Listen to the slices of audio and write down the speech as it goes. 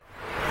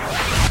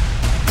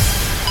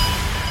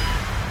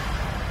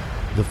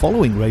The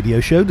following radio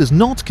show does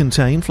not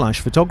contain flash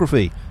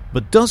photography,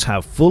 but does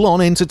have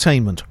full-on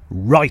entertainment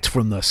right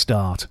from the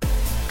start.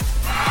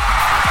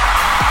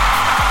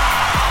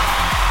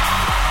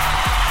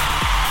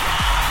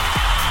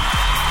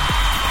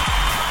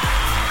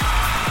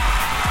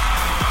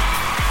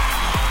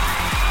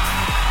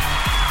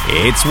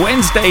 It's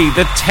Wednesday,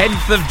 the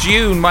 10th of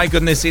June. My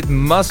goodness, it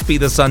must be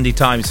the Sunday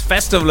Times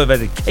Festival of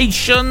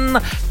Education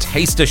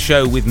Taster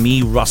Show with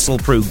me, Russell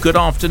Prue. Good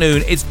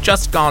afternoon. It's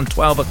just gone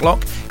 12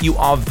 o'clock. You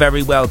are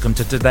very welcome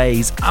to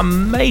today's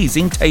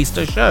amazing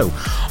Taster Show.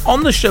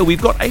 On the show,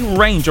 we've got a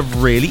range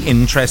of really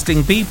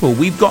interesting people.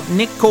 We've got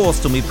Nick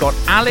Corsten, we've got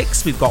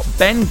Alex, we've got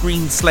Ben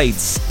Greenslade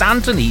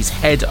Stanton. He's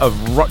head of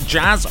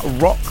jazz,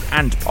 rock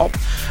and pop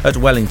at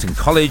Wellington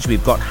College.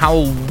 We've got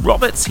Howell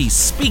Roberts. He's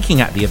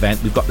speaking at the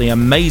event. We've got the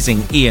amazing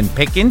Ian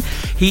Pickin.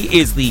 He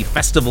is the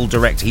festival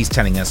director. He's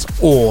telling us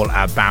all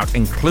about,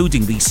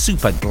 including the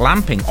super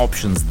glamping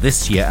options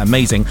this year.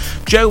 Amazing.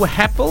 Joe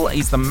Heppel,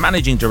 he's the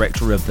managing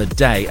director of The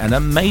Day, an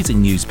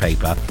amazing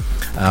newspaper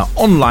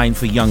online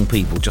for young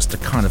people, just to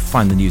kind of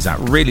find the news out.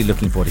 Really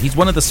looking forward to it. He's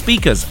one of the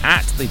speakers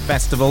at the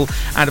festival.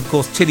 And of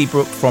course, Tilly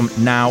Brooke from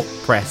Now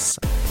Press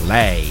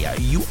Play.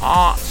 You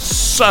are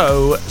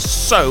so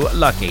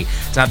lucky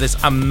to have this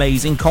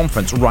amazing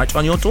conference right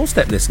on your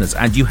doorstep, listeners,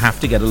 and you have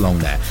to get along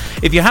there.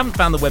 If you haven't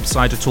found the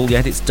website at all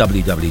yet, it's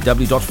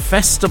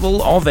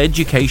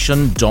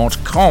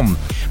www.festivalofeducation.com.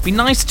 Be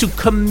nice to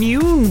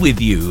commune with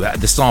you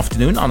this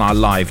afternoon on our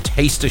live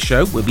taster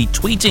show. We'll be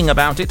tweeting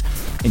about it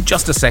in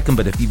just a second,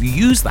 but if you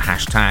use the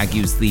hashtag,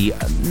 use the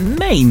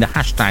main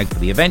hashtag for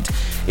the event,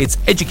 it's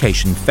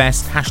Education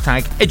Fest,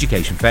 hashtag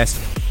Education Fest.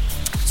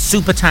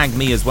 Super tag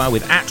me as well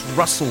with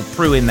 @Russell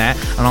Prue in there,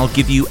 and I'll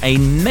give you a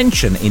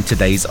mention in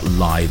today's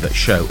live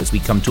show as we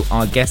come to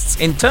our guests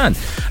in turn.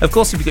 Of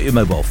course, if you've got your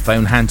mobile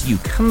phone handy, you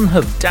can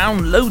have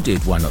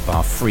downloaded one of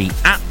our free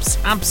apps,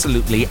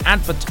 absolutely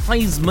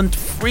advertisement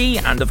free,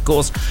 and of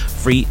course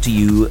free to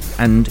you,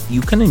 and you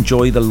can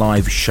enjoy the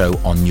live show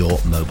on your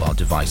mobile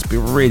device. Be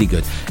really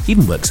good.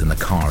 Even works in the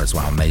car as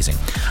well. Amazing.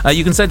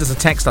 You can send us a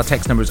text. Our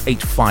text number is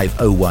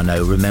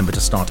 85010. Remember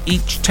to start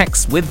each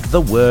text with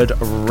the word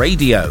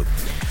radio.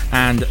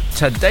 And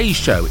today's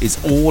show is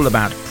all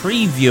about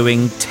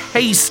previewing,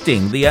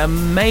 tasting the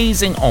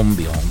amazing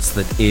ambience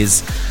that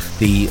is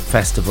the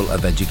Festival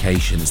of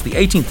Education. It's the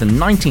 18th and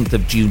 19th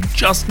of June,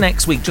 just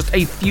next week, just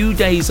a few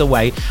days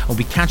away. I'll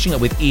be catching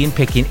up with Ian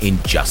Pickin in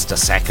just a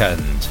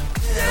second.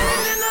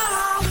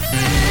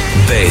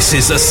 This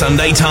is the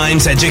Sunday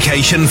Times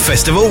Education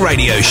Festival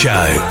Radio Show,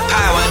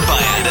 powered by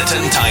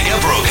Anderton Tiger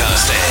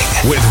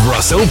Broadcasting, with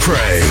Russell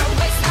Prue.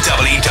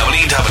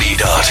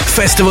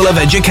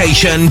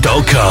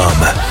 www.festivalofeducation.com.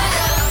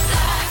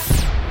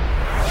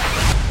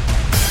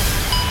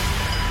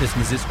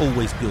 Listeners, it's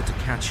always good to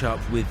catch up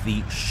with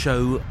the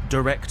show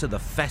director, the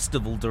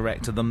festival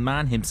director, the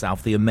man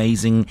himself, the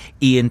amazing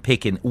Ian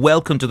Pickin.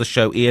 Welcome to the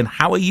show, Ian.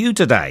 How are you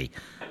today?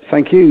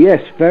 Thank you.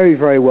 Yes, very,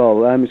 very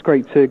well. It's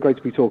great to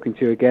be talking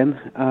to you again,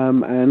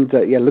 and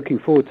looking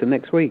forward to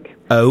next week.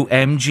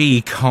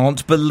 OMG,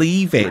 can't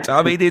believe it.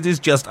 I mean, it is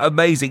just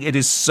amazing. It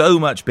is so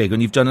much bigger,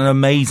 and you've done an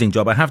amazing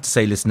job. I have to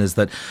say, listeners,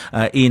 that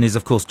Ian is,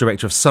 of course,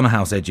 Director of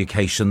Summerhouse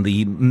Education,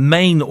 the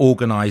main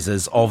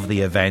organisers of the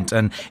event,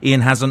 and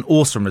Ian has an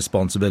awesome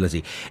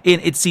responsibility.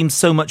 Ian, it seems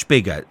so much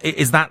bigger.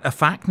 Is that a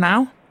fact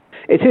now?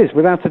 It is,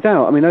 without a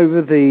doubt. I mean,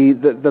 over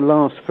the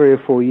last 3 or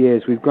 4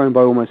 years, we've grown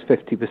by almost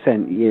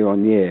 50% year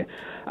on year.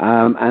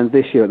 And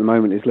this year at the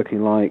moment is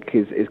looking like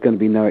is going to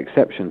be no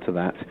exception to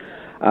that.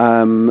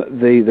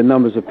 The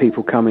numbers of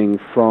people coming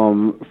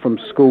from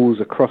schools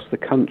across the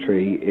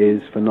country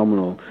is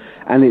phenomenal.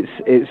 And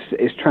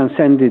it's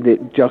transcended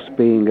it just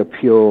being a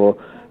pure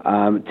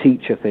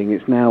teacher thing.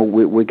 It's now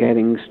we're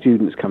getting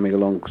students coming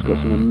along. We've got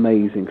some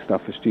amazing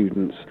stuff for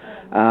students.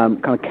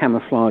 Kind of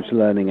camouflage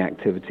learning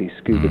activities,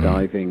 scuba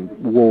diving,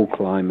 wall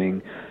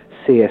climbing,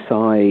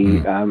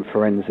 CSI,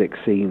 forensic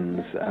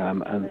scenes,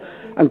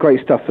 and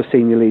great stuff for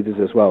senior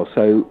leaders as well.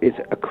 So it's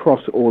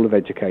across all of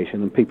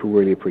education, and people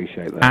really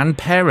appreciate that. And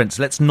parents,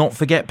 let's not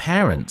forget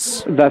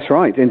parents. That's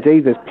right,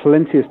 indeed. There's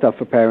plenty of stuff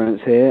for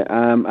parents here,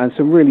 and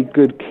some really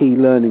good key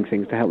learning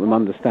things to help them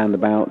understand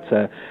about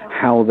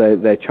how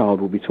their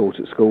child will be taught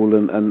at school,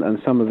 and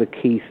some of the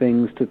key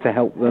things to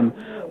help them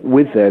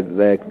with their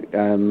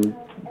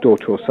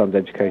daughter or son's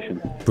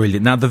education.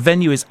 Brilliant. Now, the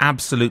venue is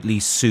absolutely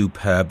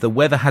superb. The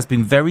weather has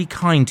been very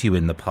kind to you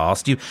in the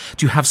past. Do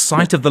you have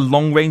sight of the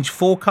long-range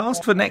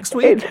forecast for next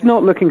week? It's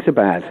not looking so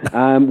bad.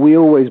 We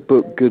always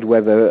book good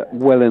weather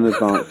well in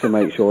advance to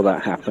make sure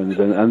that happens,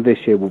 and this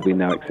year will be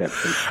no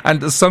exception.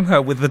 And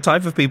somehow, with the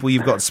type of people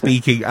you've got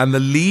speaking and the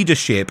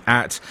leadership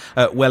at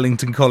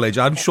Wellington College,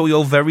 I'm sure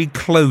you're very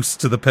close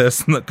to the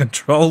person that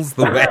controls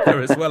the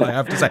weather as well, I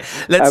have to say.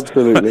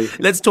 Absolutely.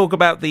 Let's talk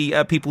about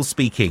the people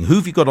speaking. Who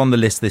have you got on the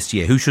list this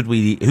year? Who should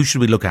we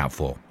look out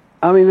for?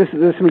 I mean,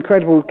 there's some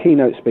incredible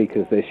keynote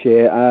speakers this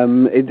year.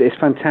 It's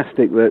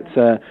fantastic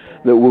that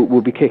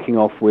we'll be kicking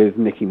off with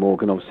Nicky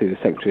Morgan, obviously the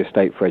Secretary of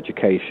State for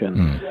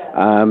Education.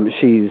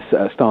 She's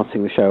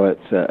starting the show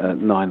at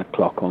 9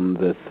 o'clock on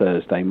the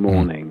Thursday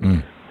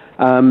morning.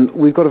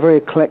 We've got a very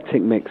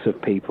eclectic mix of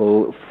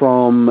people,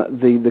 from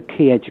the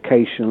key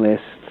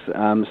educationalists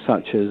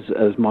such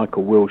as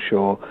Michael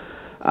Wilshaw,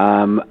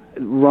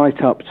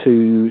 right up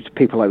to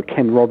people like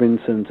Ken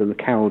Robinsons and the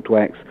Carol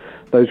Dwecks.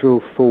 Those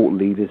real thought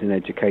leaders in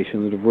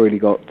education that have really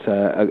got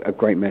a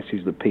great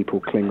message that people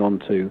cling on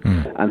to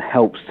and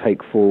helps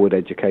take forward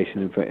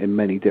education in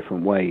many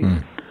different ways.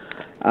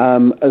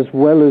 As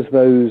well as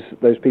those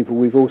people,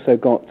 we've also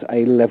got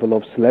a level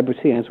of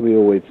celebrity, as we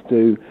always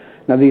do.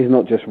 Now, these are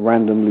not just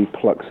randomly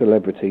plucked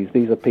celebrities.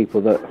 These are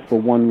people that, for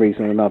one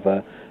reason or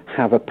another,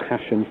 have a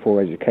passion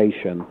for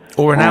education.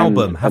 Or an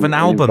album, have an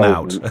album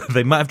out.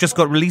 They might have just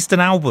released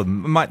an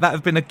album. Might that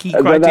have been a key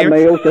criteria? That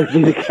may also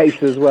be the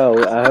case as well.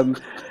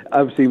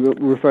 Obviously,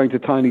 referring to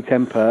Tiny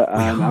Temper,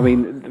 I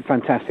mean,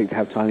 fantastic to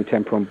have Tiny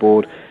Temper on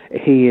board.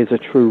 He is a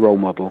true role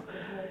model.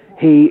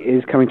 He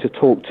is coming to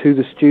talk to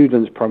the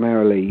students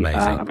primarily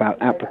about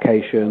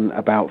application,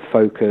 about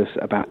focus,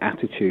 about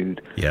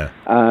attitude. Yeah.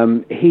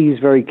 He's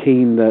very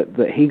keen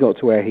that he got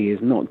to where he is,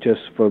 not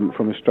just from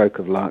a stroke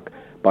of luck,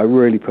 by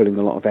really putting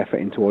a lot of effort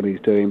into what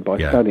he's doing, by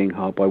studying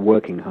hard, by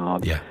working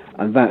hard. Yeah.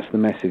 And that's the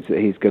message that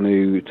he's going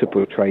to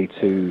portray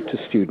to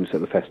students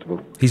at the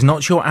festival. He's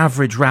not your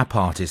average rap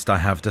artist, I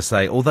have to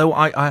say, although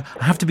I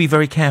have to be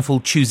very careful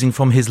choosing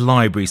from his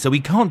library, so we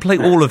can't play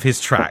all of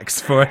his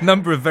tracks for a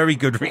number of very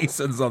good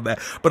reasons on there.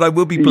 But I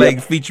will be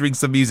featuring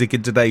some music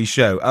in today's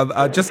show.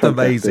 Just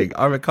amazing.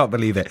 I can't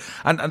believe it.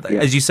 And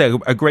as you say,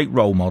 a great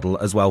role model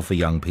as well for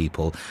young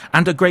people,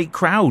 and a great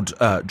crowd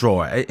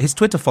drawer. His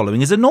Twitter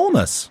following is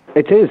enormous.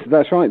 It is,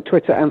 that's right.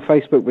 Twitter and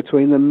Facebook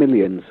between them,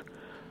 millions.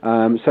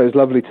 So it's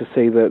lovely to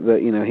see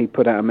that he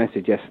put out a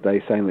message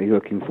yesterday saying that he's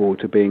looking forward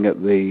to being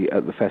at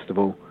the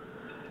festival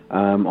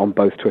on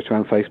both Twitter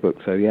and Facebook.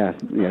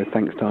 So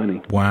thanks,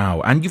 Tiny.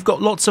 Wow, and you've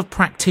got lots of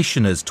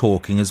practitioners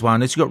talking as well.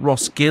 And you've got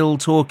Ross Gill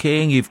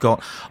talking. You've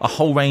got a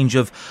whole range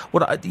of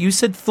what you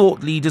said,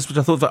 thought leaders, which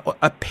I thought of,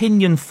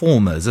 opinion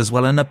formers as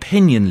well, and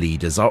opinion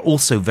leaders are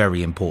also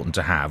very important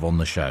to have on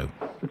the show.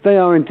 They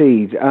are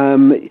indeed.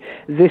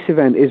 This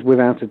event is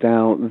without a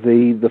doubt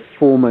the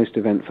foremost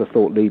event for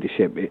thought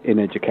leadership in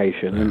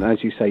education. And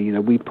as you say,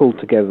 we pull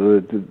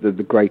together the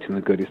great and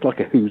the good. It's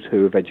like a who's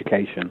who of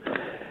education.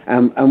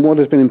 And what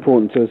has been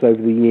important to us over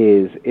the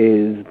years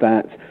is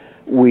that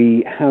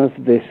we have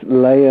this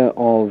layer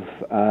of,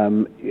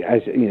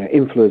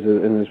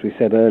 influencers, and as we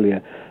said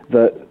earlier,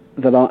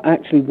 that are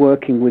actually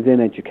working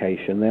within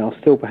education. They are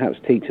still perhaps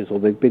teachers, or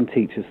they've been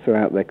teachers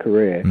throughout their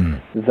career.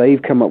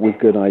 They've come up with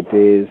good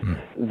ideas.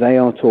 They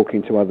are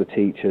talking to other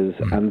teachers,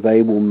 and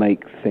they will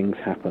make things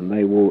happen.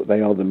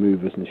 They are the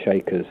movers and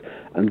shakers,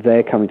 and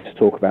they're coming to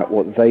talk about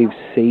what they've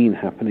seen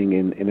happening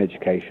in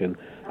education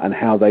and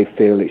how they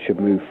feel it should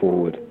move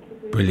forward.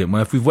 Brilliant.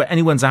 Well, if we've whet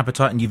anyone's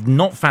appetite and you've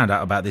not found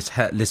out about this,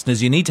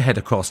 listeners, you need to head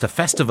across to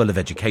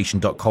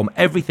festivalofeducation.com.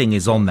 Everything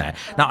is on there.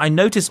 Now, I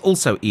noticed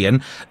also,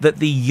 Ian, that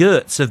the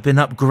yurts have been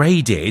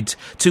upgraded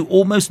to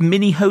almost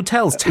mini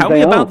hotels. Tell me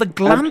about the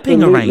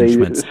glamping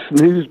arrangements.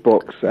 Snooze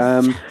box.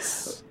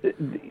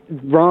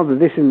 Rather,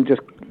 this isn't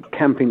just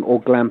camping or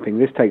glamping.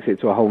 This takes it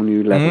to a whole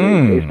new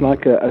level. It's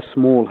like a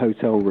small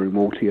hotel room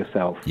all to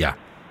yourself. Yeah.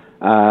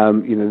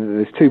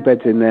 There's 2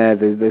 beds in there.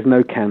 There's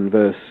no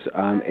canvas.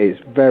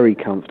 It's very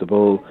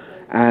comfortable,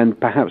 and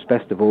perhaps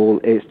best of all,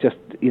 it's just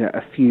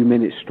a few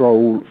minutes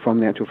stroll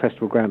from the actual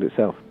festival ground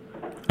itself.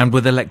 And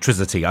with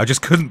electricity, I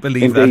just couldn't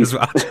believe Indeed.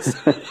 that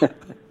as well.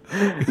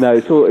 No,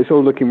 it's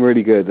all looking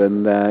really good,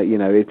 and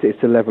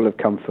it's a level of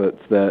comfort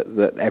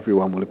that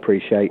everyone will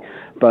appreciate,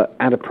 but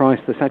at a price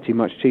that's actually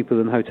much cheaper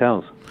than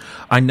hotels.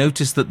 I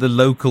noticed that the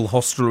local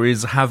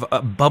hostelries have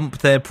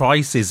bumped their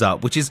prices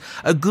up, which is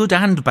a good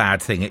and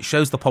bad thing. It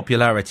shows the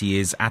popularity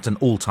is at an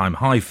all-time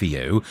high for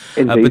you.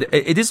 But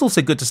it is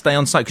also good to stay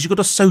on site because you've got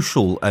a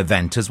social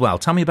event as well.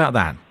 Tell me about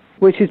that.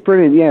 Which is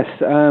brilliant, yes.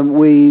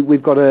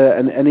 We've got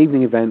an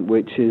evening event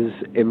which is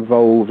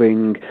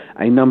involving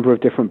a number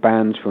of different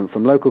bands from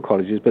local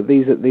colleges, but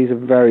these are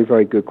very,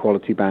 very good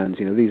quality bands.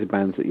 These are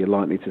bands that you're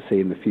likely to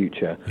see in the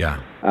future. Yeah.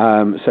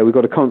 So we've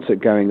got a concert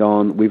going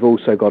on. We've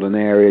also got an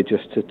area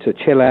just to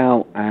chill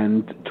out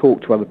and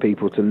talk to other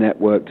people, to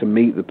network, to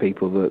meet the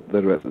people that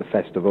are at the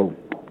festival.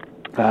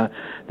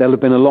 There'll have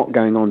been a lot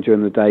going on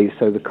during the day,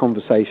 so the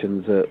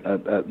conversations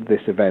at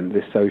this event,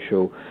 this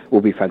social,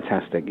 will be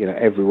fantastic.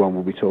 Everyone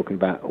will be talking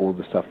about all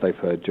the stuff they've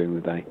heard during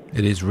the day.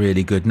 It is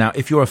really good. Now,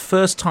 if you're a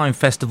first-time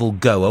festival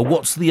goer,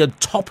 what's the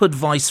top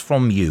advice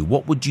from you?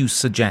 What would you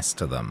suggest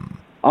to them?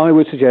 I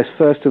would suggest,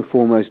 first and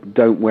foremost,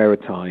 don't wear a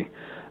tie.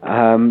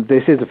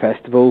 This is a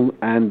festival,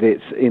 and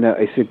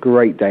it's a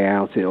great day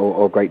out,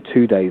 or a great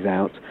 2 days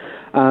out.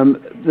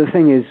 The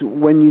thing is,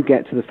 when you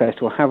get to the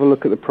festival, have a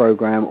look at the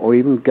programme, or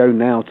even go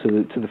now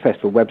to the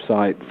festival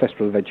website,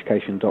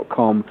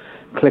 festivalofelucation.com,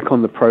 click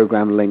on the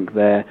programme link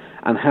there,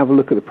 and have a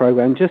look at the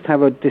programme. Just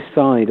have a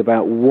decide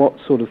about what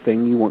sort of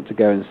thing you want to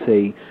go and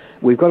see.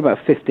 We've got about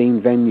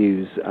 15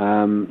 venues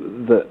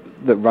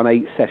that run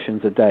 8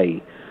 sessions a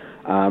day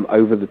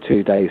over the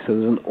 2 days, so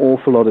there's an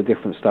awful lot of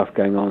different stuff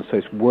going on, so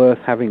it's worth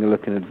having a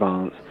look in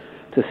advance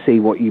to see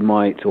what you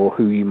might or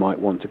who you might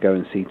want to go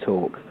and see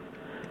talk.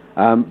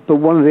 But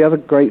one of the other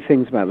great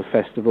things about the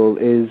festival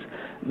is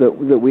that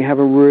we have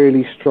a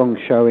really strong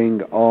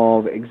showing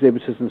of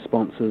exhibitors and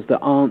sponsors that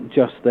aren't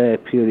just there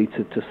purely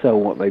to sell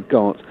what they've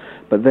got,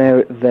 but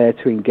they're there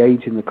to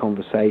engage in the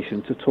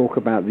conversation, to talk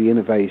about the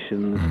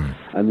innovations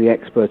and the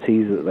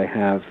expertise that they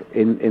have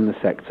in the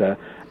sector,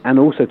 and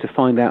also to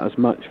find out as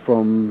much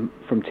from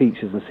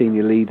teachers and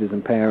senior leaders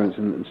and parents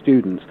and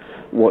students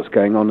what's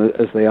going on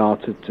as they are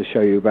to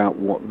show you about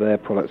what their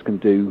products can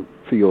do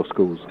for your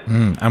schools.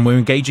 And we're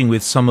engaging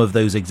with some of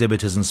those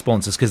exhibitors and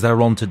sponsors because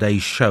they're on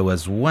today's show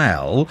as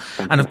well.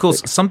 Fantastic. And of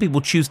course, some people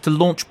choose to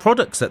launch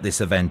products at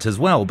this event as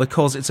well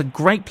because it's a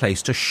great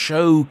place to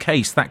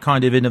showcase that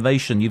kind of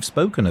innovation you've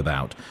spoken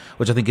about,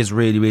 which I think is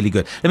really, really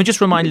good. Let me just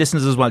remind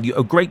listeners as well,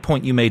 a great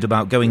point you made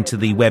about going to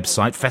the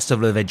website,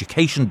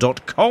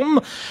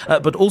 festivalofelucation.com,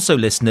 but also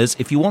listeners,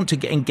 if you want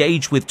to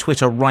engage with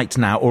Twitter right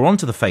now or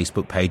onto the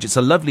Facebook page, it's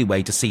a lovely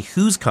way to see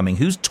who's coming,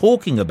 who's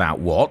talking about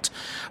what,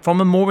 from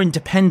a more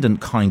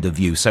independent kind of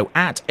view. So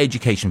at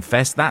Education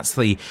Fest, that's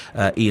the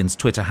Ian's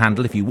Twitter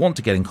handle. If you want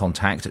to get in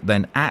contact,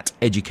 then at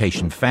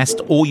Education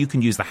Fest, or you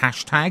can use the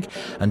hashtag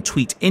and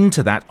tweet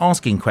into that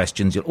asking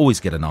questions. You'll always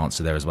get an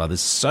answer there as well.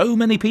 There's so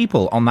many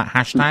people on that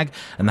hashtag,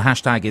 and the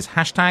hashtag is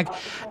hashtag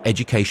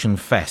Education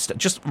Fest.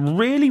 Just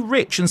really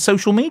rich in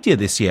social media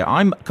this year.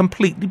 I'm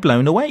completely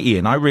blown away,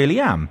 Ian. I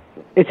really am.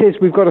 It is.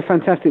 We've got a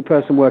fantastic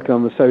person working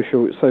on the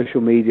social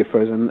media for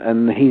us,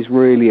 and he's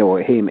really,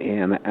 or him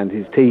and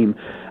his team,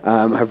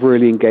 have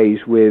really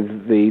engaged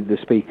with the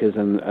speakers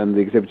and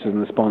the exhibitors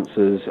and the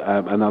sponsors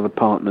and other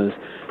partners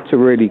to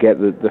really get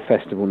the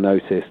festival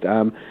noticed.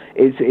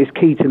 It's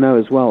key to know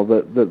as well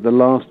that the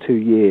last 2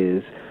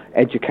 years,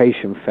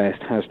 Education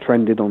Fest has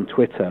trended on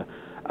Twitter,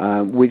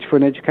 which for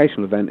an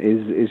educational event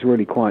is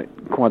really quite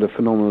a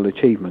phenomenal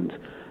achievement.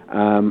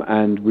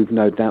 And we've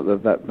no doubt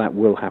that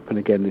will happen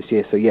again this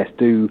year. So yes,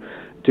 do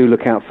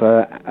look out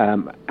for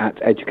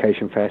at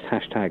Education Fest,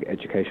 hashtag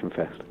Education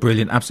Fest.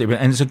 Brilliant, absolutely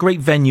brilliant. And it's a great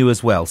venue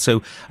as well.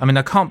 So, I mean,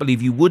 I can't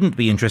believe you wouldn't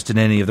be interested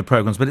in any of the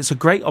programmes, but it's a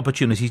great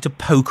opportunity to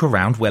poke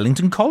around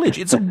Wellington College.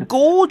 It's a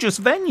gorgeous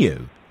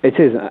venue. It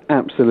is an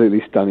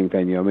absolutely stunning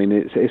venue. I mean,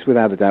 it's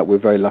without a doubt, we're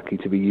very lucky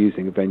to be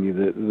using a venue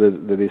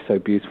that is so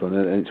beautiful,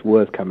 and it's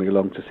worth coming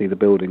along to see the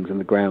buildings and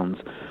the grounds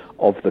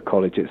of the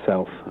college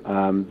itself.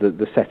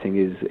 The setting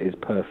is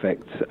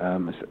perfect,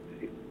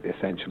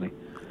 essentially.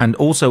 And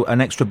also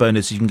an extra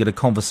bonus, you can get a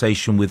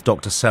conversation with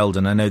Dr.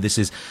 Selden. I know this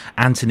is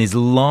Anthony's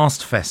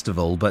last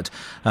festival, but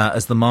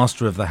as the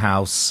master of the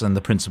house and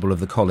the principal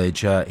of the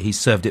college, he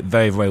served it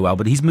very, very well.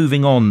 But he's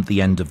moving on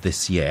the end of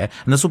this year,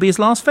 and this will be his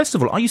last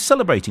festival. Are you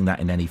celebrating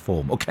that in any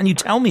form, or can you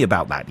tell me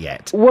about that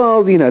yet?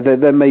 Well,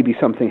 there may be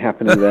something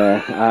happening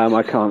there.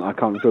 I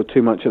can't reveal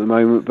too much at the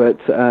moment, but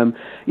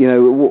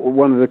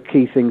one of the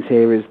key things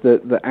here is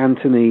that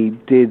Anthony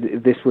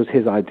this was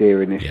his idea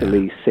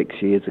initially 6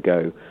 years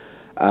ago.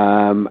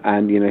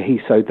 And he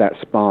sowed that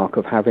spark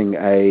of having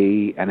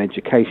an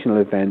educational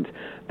event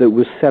that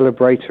was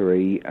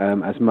celebratory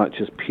as much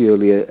as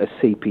purely a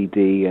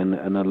CPD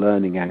and a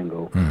learning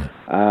angle.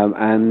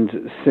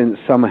 And since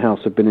Summer House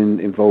have been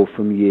involved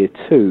from year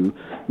 2,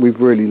 we've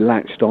really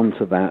latched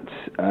onto that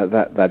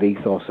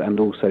ethos, and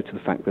also to the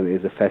fact that it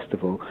is a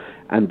festival,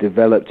 and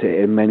developed it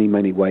in many,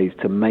 many ways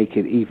to make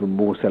it even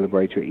more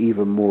celebratory,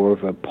 even more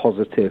of a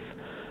positive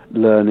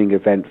learning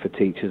event for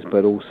teachers,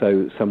 but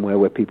also somewhere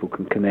where people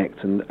can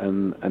connect and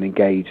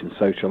engage and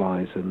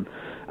socialise and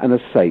as I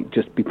say,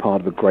 just be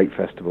part of a great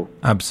festival.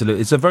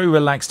 Absolutely. It's a very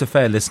relaxed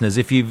affair, listeners.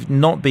 If you've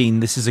not been,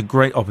 this is a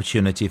great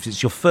opportunity. If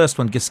it's your first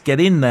one, just get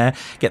in there,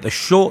 get the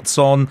shorts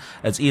on,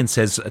 as Ian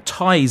says,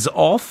 ties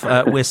off,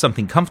 wear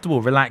something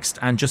comfortable, relaxed,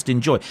 and just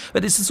enjoy.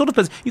 But it's the sort of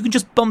person, you can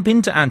just bump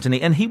into Anthony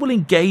and he will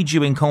engage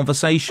you in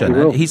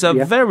conversation. He's a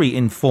very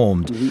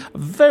informed,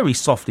 very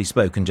softly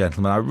spoken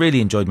gentleman. I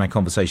really enjoyed my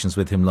conversations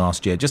with him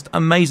last year. Just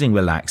amazing,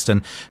 relaxed,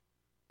 and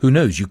who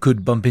knows, you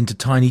could bump into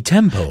Tiny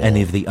Temple,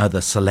 any of the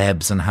other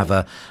celebs, and have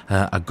a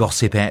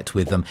gossipette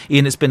with them.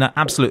 Ian, it's been an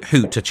absolute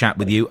hoot to chat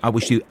with you. I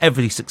wish you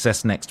every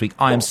success next week.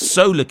 I am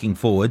so looking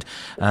forward,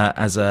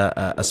 as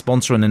a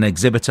sponsor and an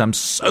exhibitor, I'm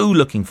so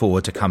looking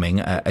forward to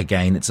coming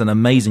again. It's an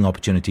amazing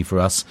opportunity for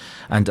us.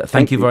 And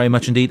thank you very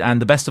much indeed.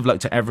 And the best of luck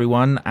to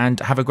everyone. And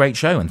have a great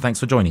show. And thanks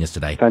for joining us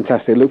today.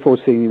 Fantastic. Look forward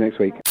to seeing you next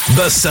week.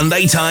 The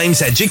Sunday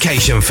Times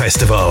Education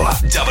Festival.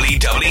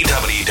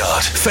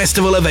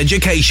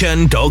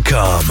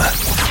 www.festivalofeducation.com.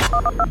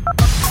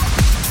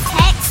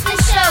 Text the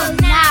show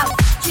now.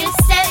 Just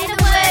send the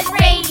word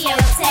radio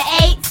to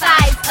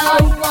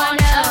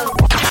 85010.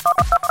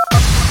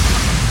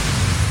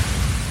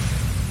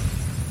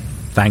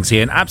 Thanks,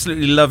 Ian.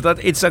 Absolutely love that.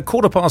 It's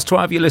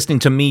 12:15. You're listening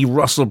to me,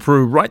 Russell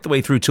Prue, right the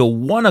way through till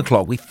 1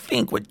 o'clock. We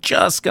think we're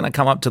just going to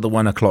come up to the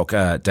 1 o'clock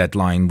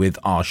deadline with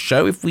our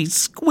show. If we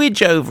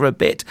squidge over a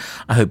bit,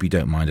 I hope you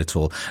don't mind at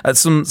all.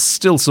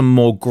 Still some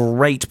more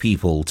great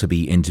people to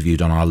be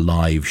interviewed on our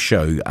live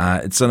show.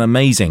 It's an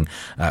amazing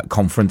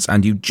conference,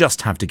 and you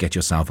just have to get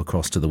yourself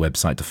across to the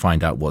website to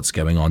find out what's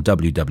going on.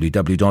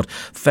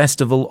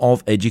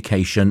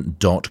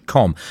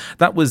 www.festivalofeducation.com.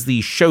 That was the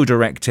show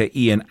director,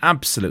 Ian.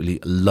 Absolutely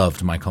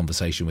loved my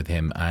conversation with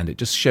him, and it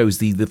just shows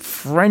the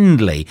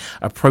friendly,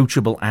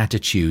 approachable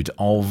attitude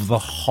of the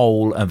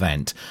whole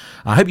event.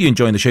 I hope you're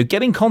enjoying the show.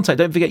 Get in contact.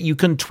 Don't forget, you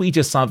can tweet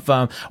us. I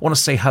want to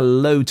say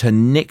hello to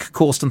Nick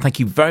Corsten. Thank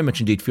you very much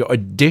indeed for your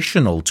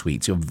additional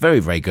tweets. You're very,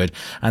 very good.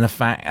 And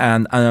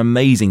an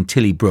amazing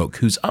Tilly Brooke,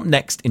 who's up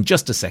next in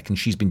just a second.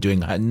 She's been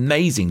doing an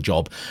amazing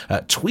job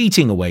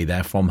tweeting away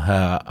there from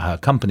her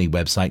company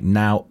website,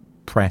 Now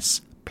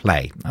Press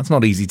Play. That's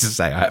not easy to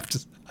say, I have to,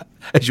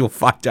 as you'll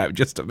find out in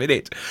just a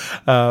minute.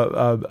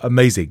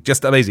 Amazing,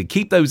 just amazing.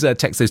 Keep those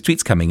texts, those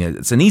tweets coming.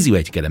 It's an easy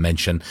way to get a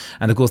mention.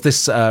 And of course,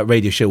 this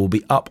radio show will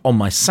be up on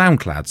my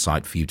SoundCloud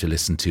site for you to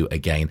listen to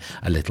again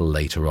a little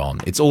later on.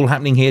 It's all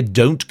happening here.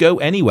 Don't go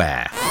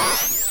anywhere.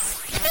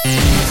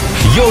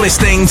 You're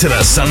listening to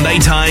the Sunday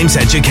Times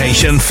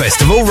Education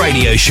Festival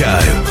Radio Show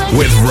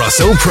with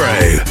Russell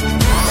Prue.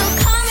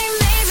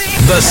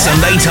 The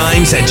Sunday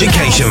Times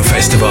Education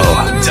Festival.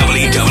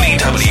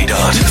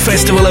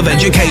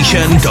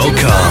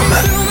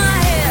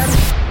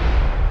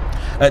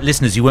 www.festivalofeducation.com.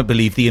 Listeners, you won't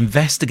believe the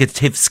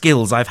investigative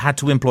skills I've had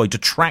to employ to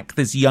track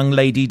this young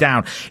lady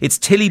down. It's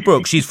Tilly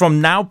Brooke. She's from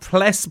Now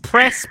Press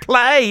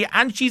Play,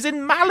 and she's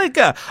in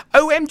Malaga.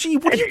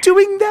 OMG, what are you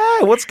doing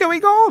there? What's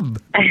going on?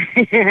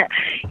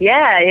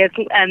 Yeah,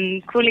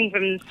 calling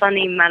from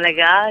sunny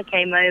Malaga.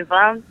 Came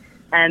over.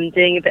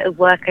 Doing a bit of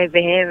work over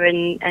here,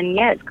 and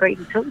yeah, it's great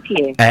to talk to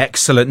you.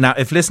 Excellent. Now,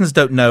 if listeners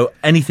don't know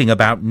anything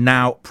about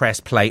Now Press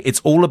Play, it's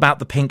all about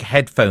the pink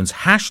headphones.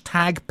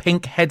 Hashtag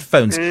pink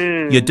headphones.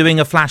 You're doing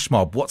a flash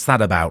mob. What's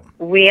that about?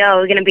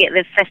 We're going to be at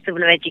the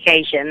Festival of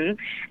Education,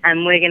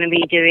 and we're going to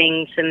be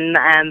doing some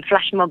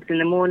flash mobs in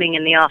the morning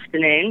and the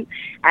afternoon,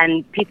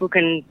 and people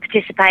can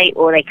participate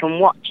or they can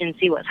watch and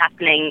see what's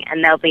happening,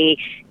 and they'll be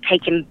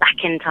taken back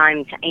in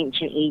time to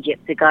ancient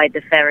Egypt to guide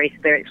the pharaoh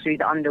spirits through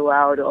the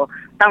underworld, or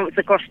bounce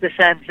across the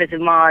surface of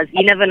Mars.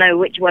 You never know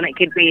which one it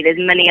could be. There's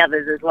many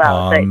others as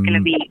well, so it's going to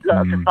be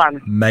lots of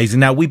fun. Amazing.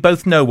 Now, we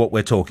both know what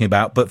we're talking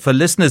about, but for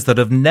listeners that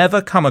have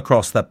never come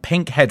across the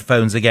pink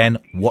headphones again,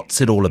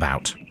 what's it all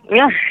about?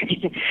 Yeah.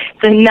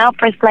 So Now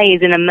Press Play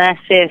is an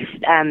immersive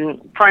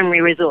primary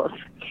resource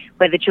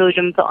where the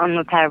children put on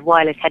a pair of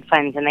wireless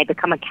headphones and they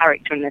become a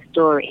character in the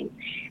story.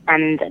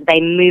 And they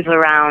move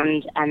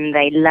around and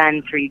they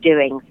learn through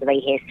doing. So they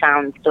hear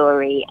sound,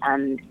 story,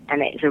 and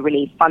it's a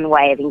really fun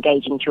way of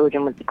engaging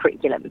children with the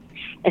curriculum,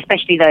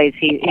 especially those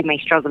who may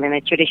struggle in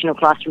a traditional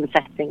classroom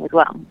setting as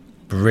well.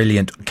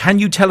 Brilliant. Can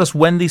you tell us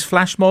when these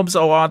flash mobs,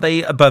 or are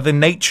they by the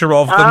nature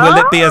of them? Will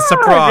it be a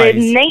surprise?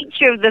 The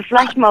nature of the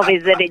flash mob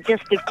is that it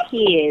just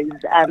appears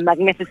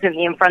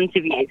magnificently in front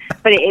of you,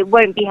 but it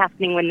won't be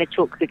happening when the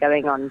talks are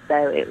going on,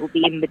 so it will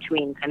be in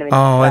between.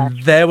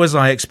 And there was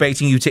I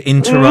expecting you to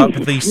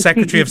interrupt the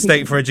Secretary of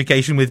State for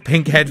Education with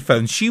pink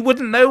headphones. She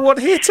wouldn't know what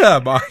hit her.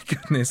 My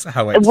goodness,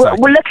 how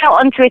exciting. We'll look out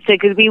on Twitter,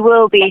 because we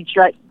will be,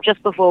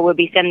 just before, we'll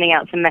be sending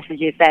out some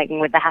messages saying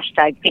with the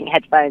hashtag pink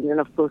headphones and,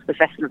 of course, the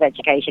Festival of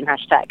Education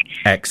hashtag.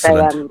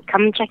 Excellent. So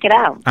come and check it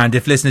out. And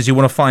if listeners, you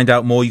want to find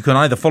out more, you can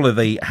either follow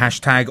the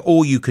hashtag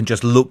or you can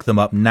just look them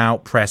up. Now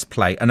Press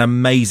Play. An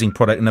amazing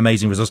product, an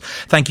amazing resource.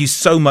 Thank you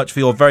so much for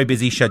your very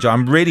busy schedule.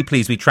 I'm really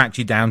pleased we tracked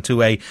you down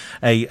to a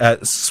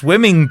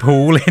swimming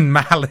pool in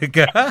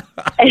Malaga.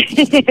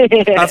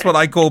 That's what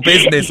I call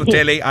business,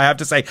 Tilly, I have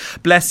to say.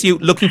 Bless you.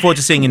 Looking forward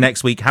to seeing you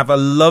next week. Have a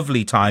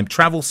lovely time.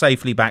 Travel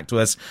safely back to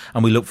us,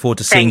 and we look forward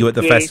to seeing you at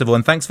the festival.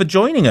 And thanks for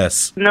joining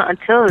us. Not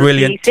at all.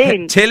 Brilliant. See you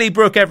soon. Tilly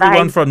Brooke,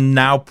 everyone. Bye. From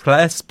Now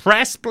Press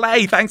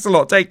Play. Thanks a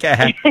lot. Take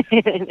care.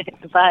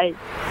 Bye.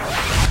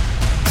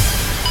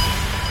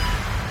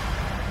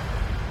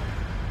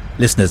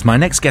 Listeners, my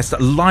next guest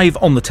live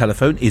on the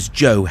telephone is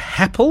Joe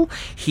Heppel.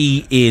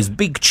 He is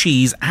Big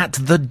Cheese at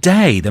The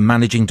Day, the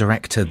managing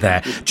director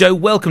there. Joe,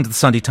 welcome to the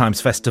Sunday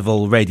Times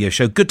Festival radio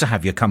show. Good to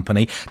have your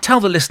company. Tell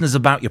the listeners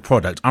about your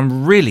product.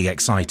 I'm really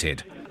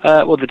excited.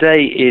 Well, The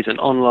Day is an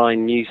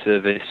online news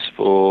service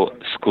for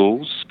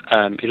schools,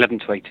 11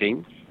 to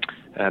 18.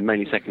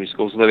 Mainly secondary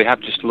schools, although we have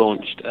just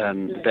launched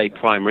The Day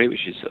Primary,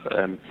 which is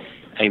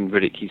aimed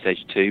really at Key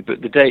Stage 2.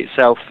 But The Day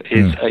itself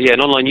is an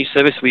online news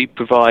service. We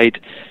provide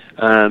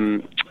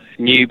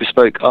new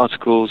bespoke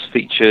articles,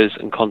 features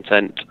and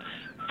content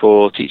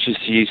for teachers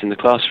to use in the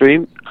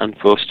classroom and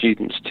for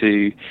students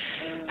to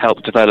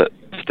help develop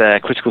their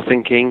critical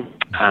thinking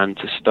and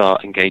to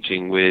start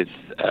engaging with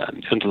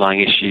underlying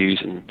issues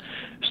and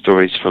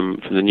stories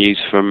from the news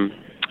from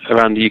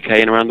around the UK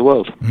and around the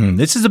world.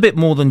 This is a bit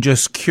more than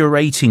just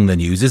curating the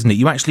news, isn't it?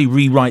 You actually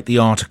rewrite the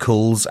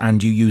articles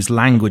and you use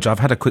language. I've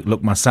had a quick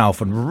look myself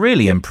and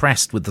really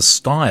impressed with the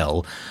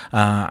style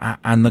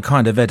and the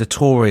kind of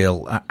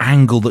editorial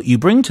angle that you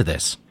bring to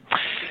this.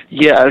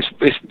 Yeah,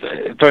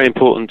 it's very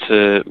important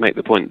to make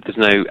the point that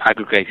there's no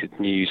aggregated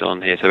news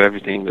on here, so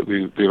everything that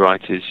we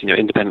write is,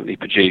 independently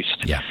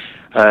produced. Yeah.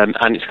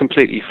 And it's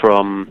completely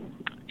from,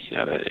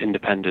 an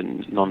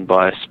independent,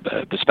 non-biased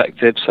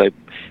perspective, so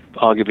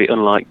arguably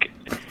unlike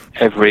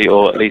every,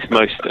 or at least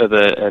most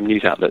other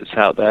news outlets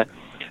out there.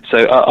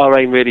 So our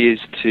aim really is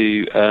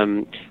to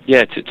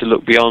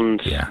look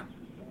beyond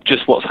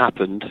just what's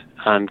happened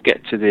and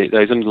get to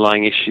those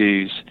underlying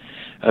issues,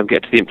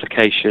 get to the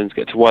implications,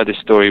 get to why this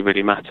story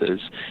really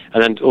matters,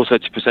 and then also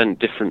to present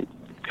different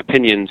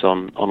opinions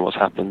on what's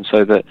happened,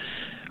 so that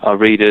our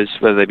readers,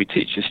 whether they be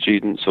teachers,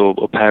 students, or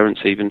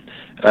parents even,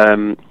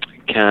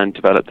 can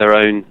develop their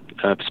own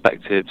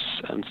perspectives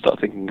and start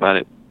thinking about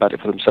it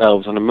for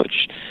themselves on a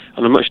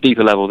much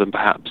deeper level than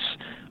perhaps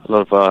a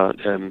lot of our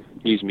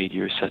news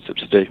media is set up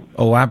to do.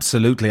 Oh,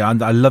 absolutely. I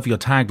love your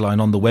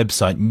tagline on the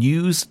website,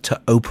 news to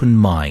open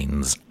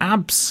minds.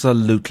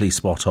 Absolutely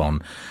spot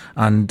on.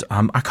 And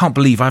I can't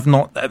believe I've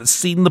not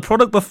seen the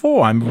product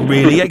before. I'm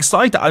really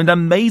excited. An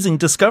amazing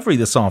discovery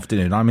this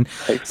afternoon. I mean,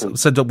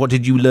 so what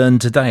did you learn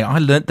today? I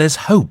learned there's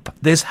hope.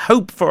 There's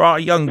hope for our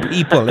young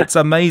people. It's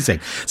amazing.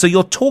 So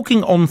you're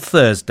talking on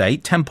Thursday,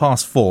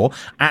 4:10,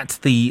 at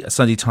the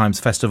Sunday Times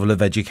Festival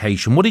of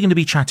Education. What are you going to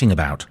be chatting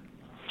about?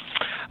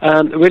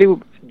 Really,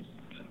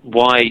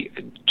 why?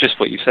 Just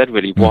what you said.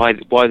 Really, why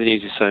the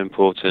news is so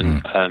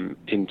important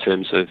in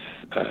terms of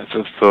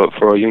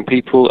for our young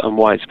people, and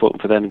why it's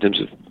important for them in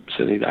terms of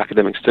certainly the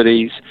academic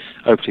studies,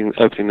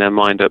 opening their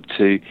mind up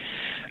to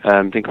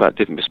think about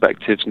different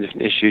perspectives and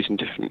different issues and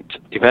different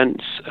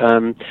events,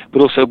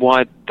 but also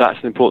why that's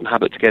an important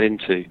habit to get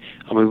into.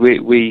 I mean,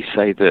 we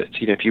say that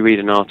if you read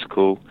an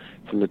article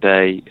from the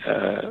day.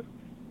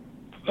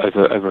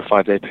 Over a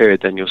 5-day period,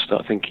 then you'll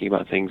start thinking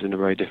about things in a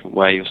very different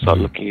way. You'll start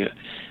looking at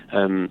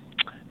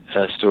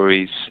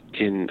stories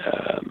in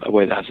a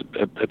way that has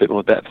a bit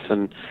more depth,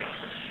 and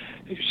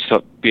you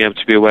start being able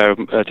to be aware of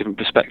different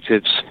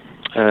perspectives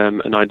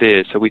and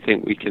ideas. So we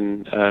think we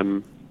can,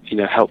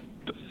 help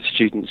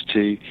students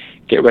to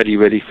get ready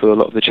really for a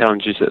lot of the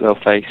challenges that they'll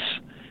face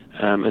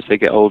as they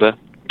get older.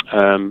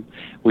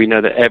 We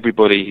know that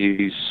everybody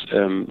who's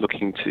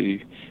looking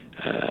to,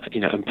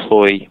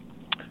 employ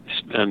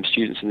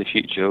students in the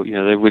future,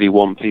 they really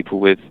want people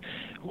with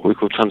what we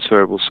call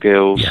transferable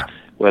skills,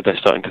 where they're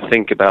starting to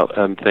think about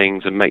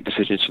things and make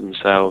decisions for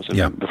themselves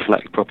and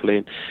reflect properly.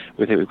 And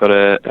we think we've got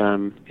a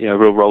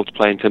real role to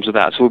play in terms of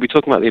that. So we'll be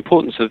talking about the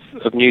importance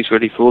of news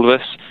really for all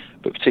of us,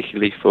 but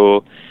particularly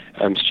for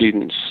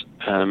students,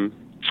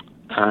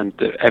 and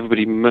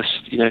everybody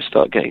must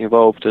start getting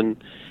involved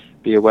and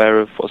be aware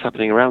of what's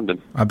happening around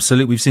them.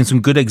 Absolutely. We've seen some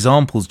good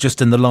examples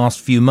just in the last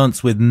few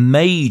months with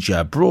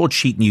major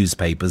broadsheet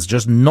newspapers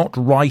just not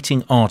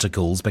writing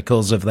articles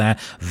because of their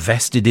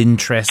vested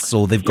interests,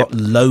 or they've got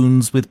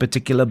loans with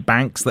particular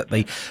banks that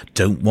they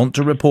don't want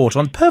to report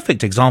on.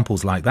 Perfect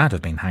examples like that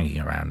have been hanging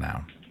around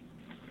now.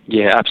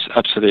 Yeah,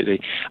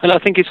 absolutely. And I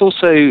think it's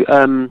also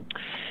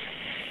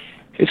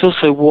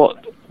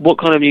what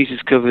kind of news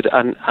is covered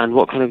and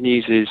what kind of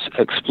news is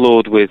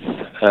explored with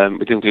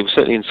young people,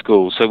 certainly in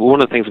schools. So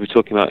one of the things we'll be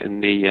talking about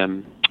in the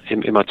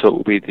in my talk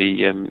will be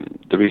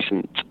the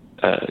recent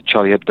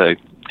Charlie Hebdo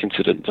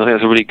incident. I think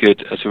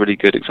that's a really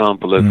good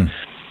example of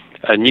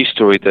a news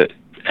story that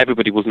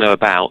everybody will know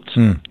about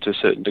to a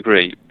certain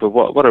degree. But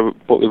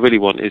what we really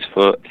want is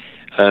for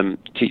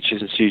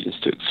teachers and students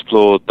to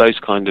explore those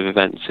kind of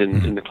events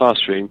in the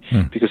classroom,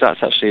 because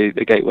that's actually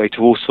the gateway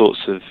to all sorts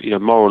of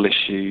moral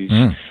issues.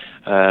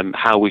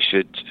 How we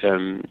should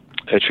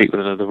treat one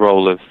another, the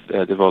role of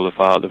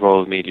art, the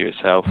role of media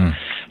itself,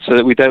 so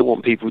that we don't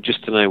want people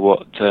just to know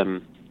what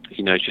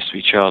just to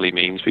be Charlie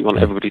means. We want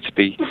everybody to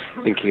be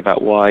thinking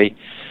about why.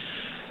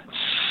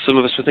 Some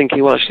of us were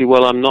thinking,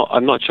 I'm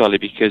not Charlie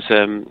because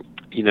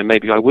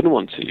maybe I wouldn't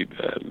want to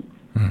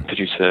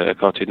produce a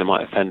cartoon that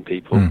might offend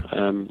people,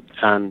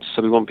 and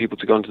so we want people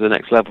to go on to the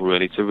next level,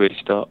 really, to really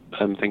start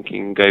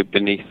thinking, go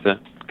beneath the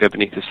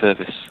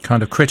surface.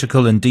 Kind of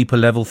critical and deeper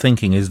level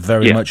thinking is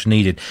very much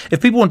needed.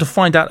 If people want to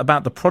find out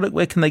about the product,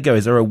 where can they go?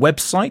 Is there a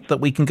website that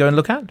we can go and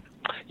look at?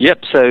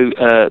 Yep, so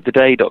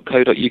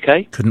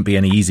theday.co.uk. Couldn't be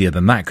any easier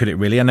than that, could it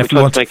really? And if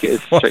we want to make it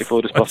as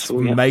straightforward as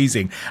possible.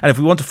 Amazing. And if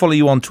we want to follow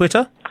you on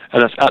Twitter?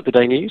 And that's at The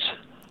Day News.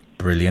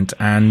 Brilliant.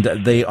 And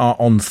they are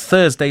on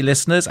Thursday,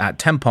 listeners, at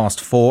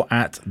 4:10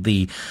 at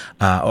the,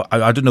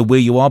 I don't know where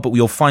you are, but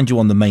we'll find you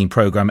on the main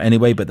programme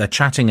anyway, but they're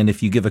chatting, and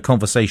if you give a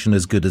conversation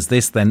as good as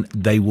this, then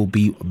they will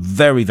be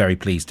very, very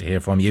pleased to hear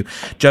from you.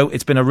 Joe,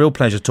 it's been a real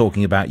pleasure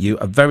talking about you,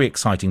 a very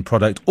exciting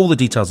product. All the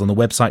details on the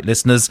website,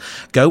 listeners.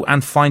 Go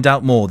and find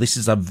out more. This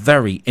is a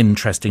very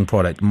interesting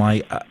product.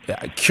 My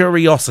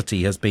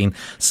curiosity has been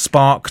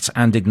sparked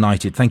and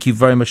ignited. Thank you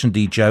very much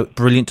indeed, Joe.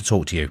 Brilliant to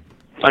talk to you.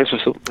 Thanks,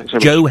 Russell. Thanks very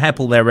much. Joe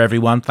Heppell there,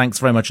 everyone. Thanks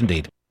very much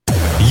indeed.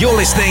 You're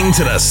listening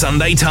to the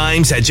Sunday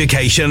Times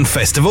Education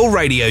Festival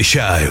Radio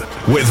Show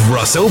with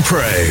Russell Prue.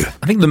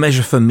 I think the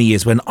measure for me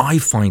is when I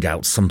find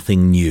out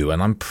something new,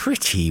 and I'm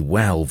pretty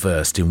well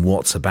versed in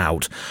what's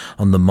about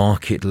on the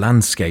market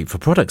landscape for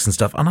products and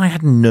stuff, and I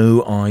had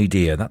no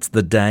idea. That's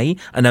The Day,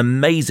 an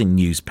amazing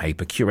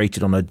newspaper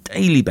curated on a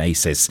daily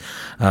basis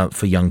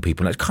for young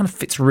people. And it kind of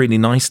fits really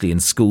nicely in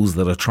schools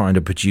that are trying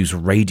to produce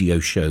radio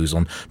shows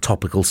on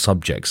topical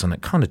subjects, and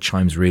it kind of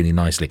chimes really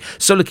nicely.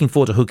 So looking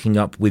forward to hooking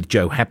up with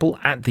Joe Heppel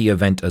at the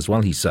event as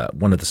well. He's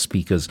one of the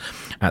speakers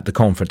at the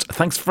conference.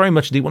 Thanks very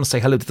much indeed. I want to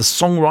say hello to the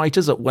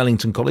songwriters at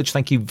Wellington College.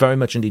 Thank you very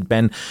much indeed,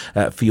 Ben,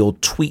 for your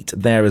tweet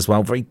there as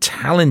well. Very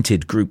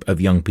talented group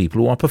of young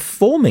people who are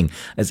performing,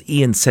 as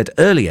Ian said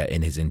earlier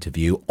in his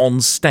interview,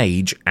 on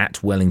stage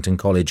at Wellington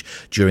College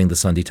during the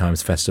Sunday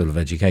Times Festival of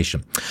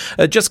Education.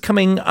 Just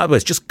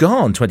it's just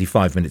gone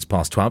 25 minutes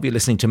past 12. You're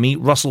listening to me,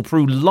 Russell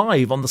Prue,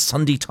 live on the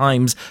Sunday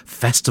Times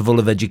Festival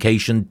of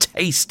Education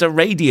Taster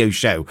Radio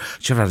Show.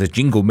 Should have had a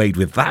jingle made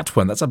with that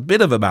one. That's a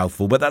bit of a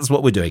mouthful, but that's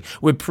what we're doing.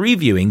 We're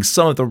previewing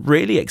some of the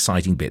really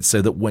exciting bits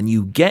so that when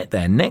you get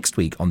there next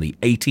week on the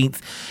 18th,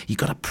 you've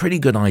got a pretty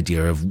good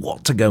idea of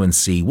what to go and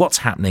see, what's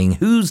happening,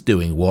 who's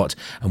doing what,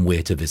 and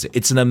where to visit.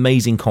 It's an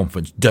amazing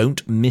conference.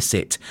 Don't miss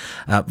it.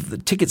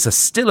 The tickets are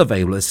still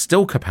available. There's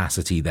still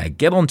capacity there.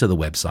 Get onto the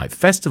website,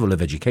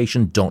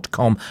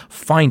 festivalofeducation.com.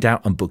 Find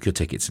out and book your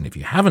tickets. And if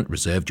you haven't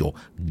reserved your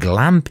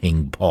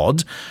glamping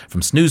pod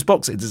from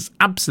Snoozebox, it is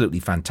absolutely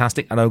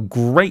fantastic and a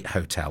great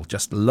hotel.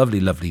 Just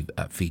lovely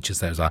features.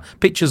 There's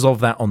pictures of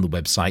that on the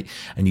website,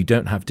 and you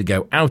don't have to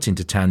go out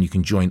into town. You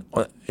can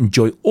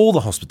enjoy all the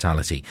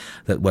hospitality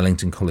that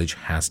Wellington College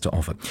has to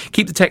offer.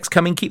 Keep the text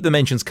coming, keep the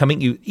mentions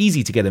coming.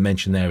 Easy to get a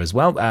mention there as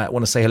well. I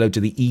want to say hello to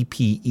the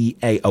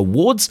EPEA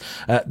Awards.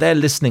 They're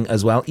listening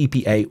as well.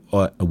 EPA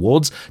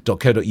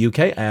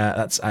Awards.co.uk.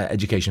 That's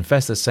Education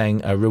Fest. They're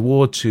saying a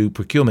reward to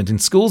procurement in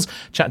schools.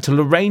 Chat to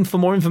Lorraine for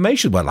more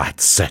information. Well, I'd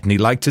certainly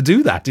like to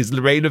do that. Is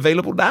Lorraine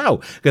available now?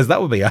 Because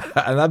that would be an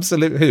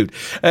absolute hoot.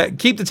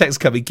 Keep the text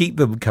coming, keep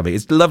them coming.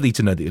 It's lovely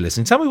to know that you're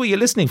listening. Tell me where you're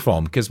listening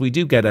from, because we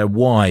do get a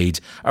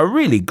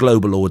really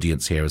global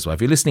audience here as well.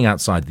 If you're listening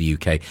outside the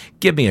UK,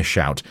 give me a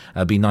shout.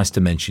 It'd be nice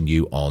to mention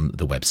you on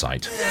the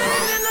website.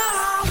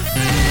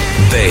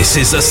 This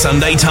is the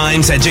Sunday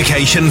Times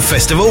Education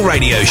Festival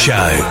Radio Show,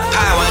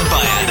 powered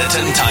by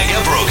Anderton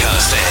Tiger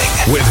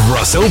Broadcasting, with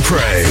Russell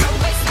Prue.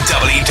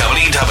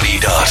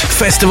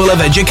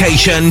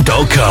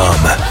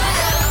 www.festivalofeducation.com.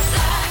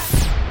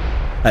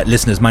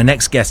 Listeners, my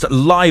next guest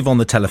live on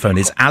the telephone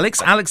is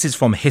Alex. Alex is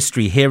from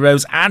History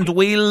Heroes, and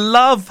we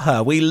love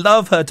her. We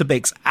love her to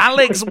bits.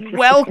 Alex,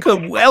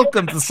 welcome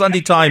to the Sunday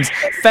Times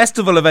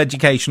Festival of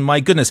Education. My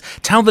goodness,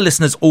 tell the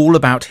listeners all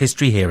about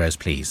History Heroes,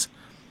 please.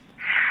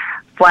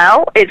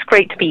 Well, it's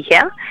great to be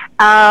here.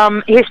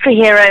 History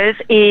Heroes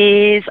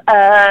is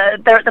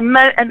at the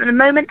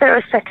moment there are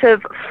a set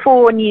of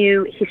 4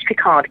 new history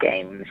card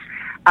games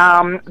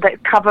that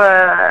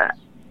cover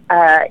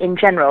in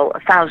general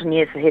 1,000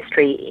 years of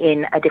history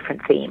in a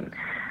different theme.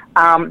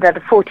 They're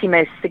the 40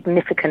 most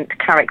significant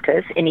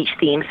characters in each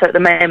theme. So at the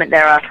moment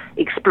there are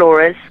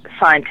explorers,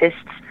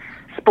 scientists,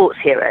 sports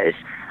heroes,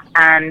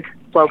 and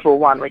World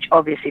War I, which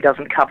obviously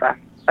doesn't cover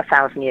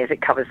 1,000 years.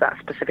 It covers that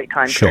specific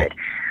time period.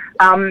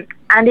 And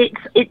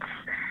it's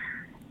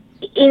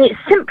in its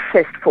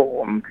simplest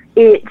form,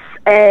 it's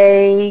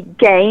a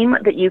game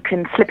that you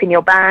can slip in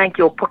your bag,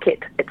 your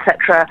pocket,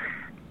 etc.,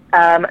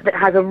 that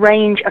has a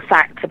range of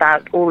facts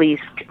about all these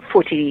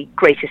 40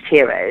 greatest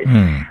heroes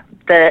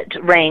that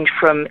range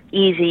from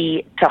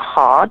easy to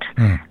hard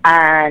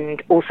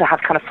and also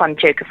have kind of fun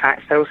joker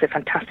facts. They're also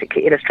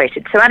fantastically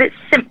illustrated. So at its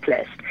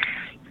simplest,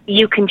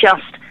 you can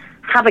just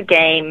have a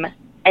game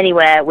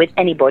anywhere with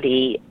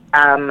anybody,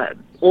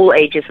 all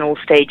ages and all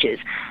stages,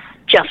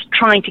 just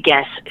trying to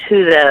guess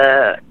who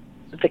the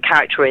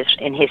character is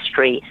in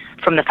history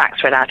from the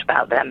facts read out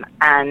about them.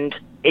 And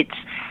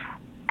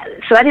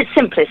so at its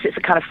simplest, it's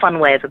a kind of fun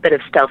way of a bit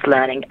of stealth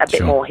learning, a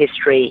bit more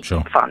history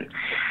fun.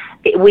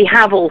 We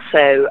have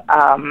also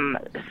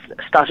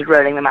started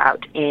rolling them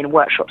out in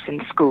workshops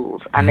in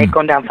schools, and they've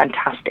gone down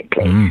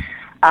fantastically.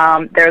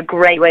 They're a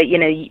great way,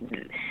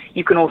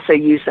 you can also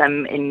use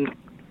them in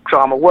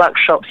drama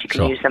workshops, you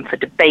can use them for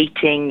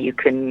debating, you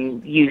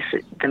can use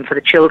them for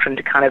the children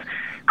to kind of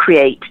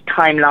create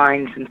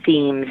timelines and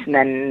themes and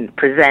then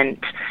present.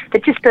 They're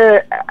just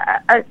a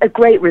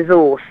great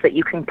resource that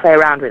you can play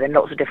around with in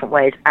lots of different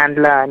ways and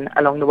learn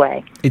along the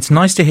way. It's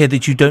nice to hear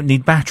that you don't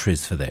need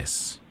batteries for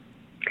this.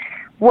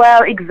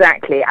 Well,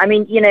 exactly. I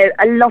mean,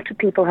 a lot of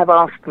people have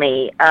asked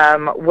me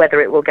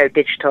whether it will go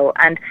digital,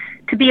 and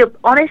to be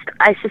honest,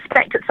 I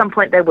suspect at some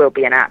point there will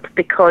be an app,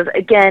 because,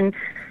 again,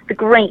 the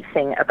great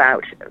thing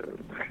about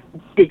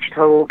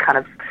digital kind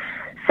of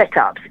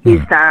setups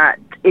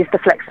is the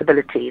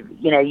flexibility.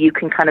 You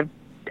can kind of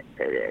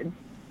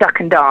duck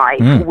and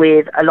dive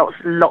with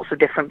lots of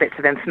different bits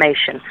of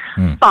information.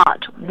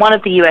 But one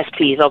of the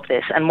USPs of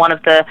this, and one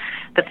of the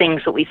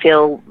things that we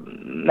feel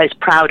most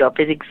proud of,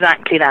 is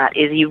exactly that,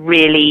 is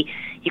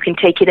You can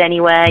take it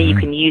anywhere. You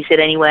can use it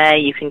anywhere.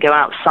 You can go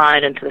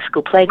outside onto the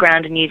school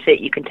playground and use it.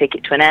 You can take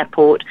it to an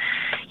airport.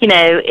 You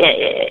know,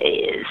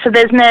 so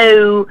there's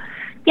no,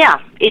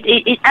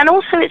 and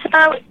also it's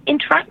about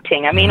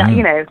interacting. I mean,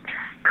 you know,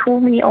 call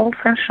me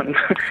old-fashioned,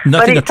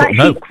 but it's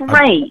actually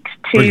great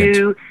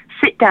to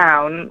sit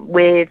down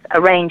with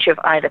a range of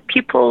either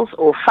pupils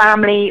or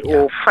family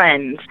or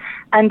friends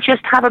and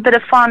just have a bit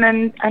of fun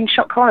and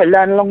shock horror,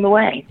 learn along the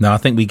way. No, I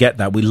think we get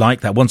that. We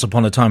like that. Once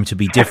upon a time, to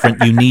be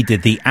different, you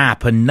needed the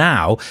app, and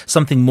now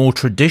something more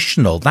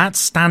traditional. That's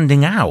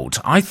standing out.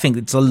 I think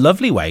it's a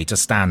lovely way to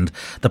stand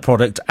the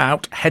product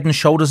out head and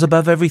shoulders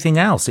above everything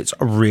else. It's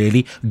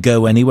really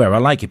go anywhere. I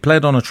like it. Play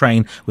it on a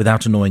train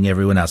without annoying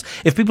everyone else.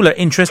 If people are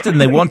interested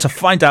and they want to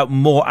find out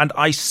more, and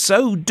I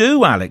so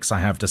do, Alex,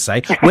 I have to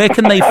say, where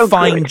can they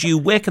find you?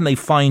 Where can they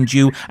find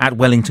you at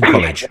Wellington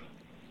College?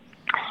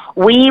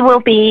 We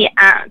will be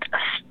at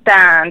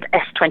stand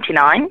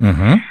S29.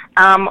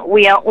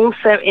 We are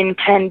also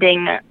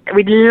intending,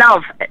 we'd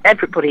love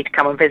everybody to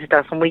come and visit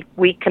us, and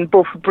we can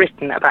bore for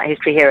Britain about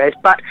History Heroes,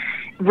 but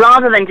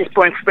rather than just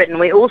boring for Britain,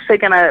 we're also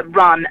going to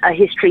run a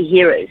History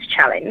Heroes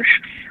challenge,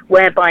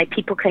 whereby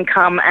people can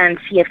come and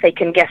see if they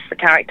can guess the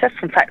character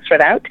from Facts Read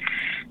Out,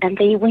 and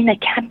they win a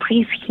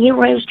Cadbury's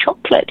Heroes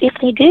chocolate if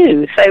they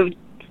do. So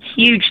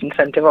huge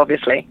incentive,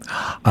 obviously.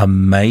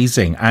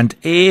 Amazing. And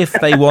if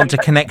they want to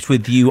connect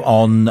with you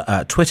on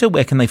Twitter,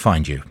 where can they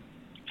find you?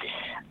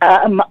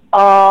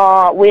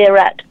 We're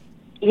at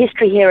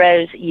History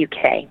Heroes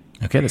UK.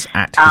 Okay, that's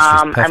at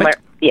History.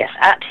 Perfect. And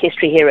at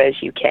History Heroes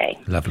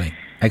UK. Lovely.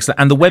 Excellent.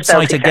 And the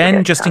website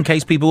again, just in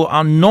case people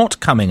are not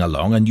coming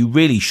along, and you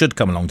really should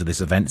come along to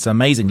this event. It's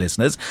amazing,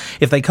 listeners.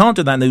 If they can't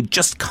do that, and they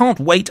just can't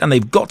wait, and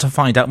they've got to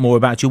find out more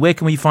about you, where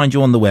can we find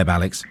you on the web,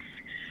 Alex?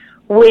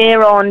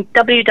 We're on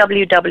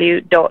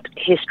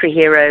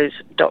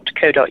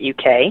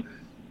www.historyheroes.co.uk.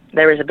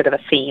 There is a bit of a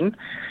theme.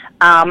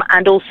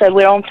 And also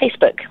we're on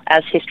Facebook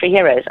as History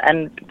Heroes,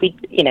 and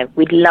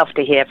we'd love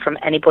to hear from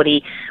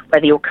anybody,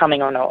 whether you're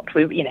coming or not.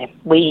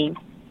 We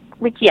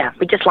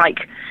just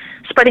like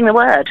spreading the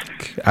word.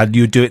 And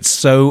you do it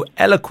so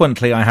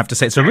eloquently, I have to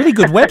say. It's a really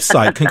good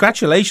website.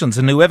 Congratulations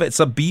and whoever.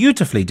 It's a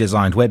beautifully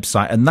designed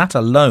website, and that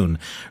alone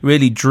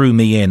really drew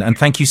me in. And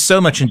thank you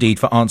so much indeed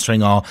for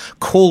answering our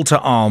call to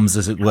arms,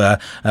 as it were,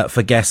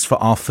 for guests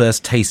for our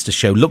first Taster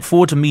Show. Look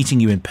forward to meeting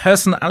you in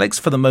person, Alex.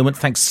 For the moment,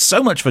 thanks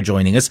so much for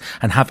joining us,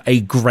 and have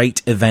a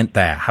great event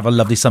there. Have a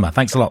lovely summer.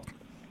 Thanks a lot.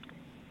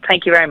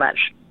 Thank you very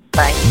much.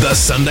 Bye. The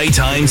Sunday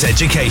Times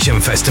Education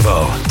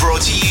Festival,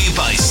 brought to you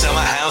by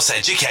Summerhouse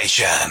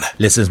Education.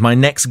 Listeners, my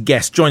next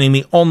guest joining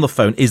me on the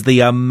phone is the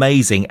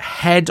amazing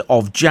head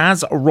of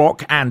jazz,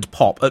 rock and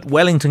pop at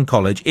Wellington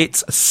College.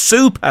 It's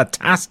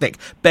super-tastic.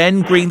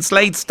 Ben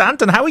Greenslade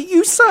Stanton, how are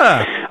you,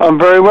 sir? I'm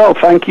very well.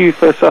 Thank you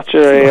for such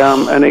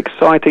an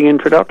exciting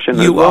introduction.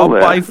 You are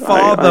by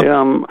far the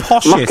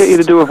poshest. I must get you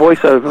to do a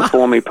voiceover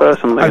for me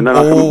personally, and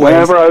then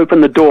whenever I open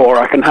the door,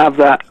 I can have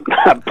that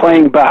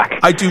playing back.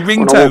 I do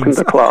ringtones. When I walk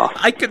into class.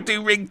 I can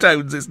do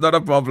ringtones. It's not a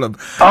problem.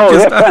 Oh,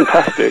 yeah,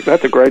 fantastic.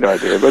 That's a great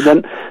idea. But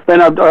then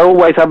I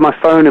always have my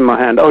phone in my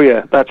hand. Oh,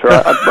 yeah, that's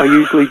right. I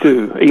usually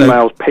do.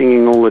 Emails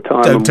pinging all the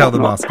time. Don't tell the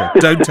master.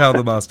 Don't tell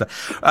the master.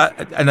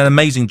 And an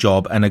amazing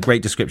job and a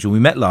great description. We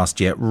met last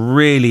year.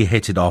 Really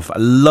hit it off.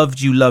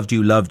 Loved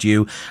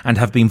you, and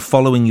have been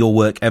following your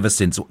work ever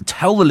since.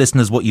 Tell the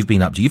listeners what you've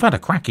been up to. You've had a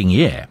cracking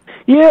year.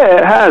 Yeah,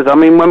 it has. I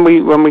mean, when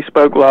we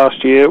spoke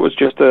last year, it was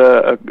just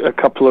a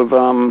couple of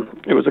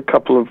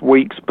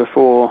weeks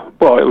before.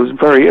 Well, it was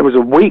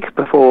a week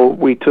before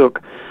we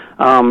took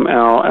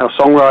our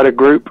songwriter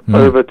group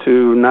over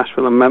to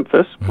Nashville and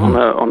Memphis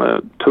on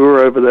a tour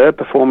over there,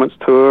 performance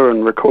tour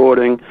and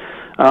recording,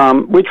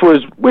 which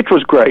was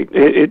great.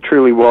 It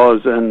truly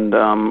was, and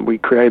we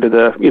created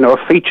a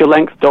feature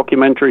length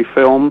documentary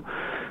film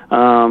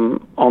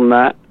on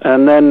that,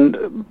 and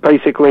then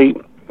basically.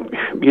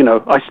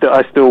 I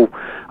still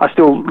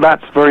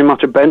that's very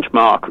much a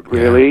benchmark,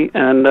 really.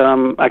 Yeah. And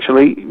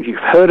actually, you've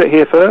heard it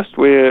here first.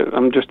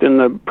 I'm just in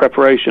the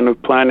preparation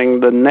of planning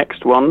the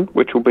next one,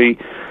 which will be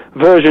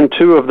version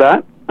 2 of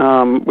that,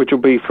 which will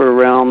be for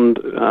around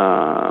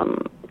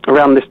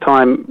this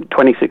time,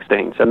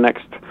 2016. So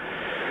next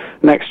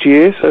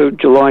year, so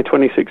July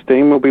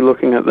 2016, we'll be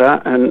looking at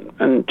that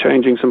and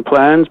changing some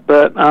plans.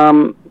 But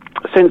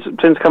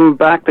since coming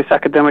back this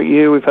academic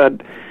year, we've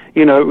had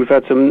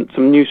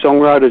some new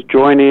songwriters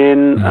join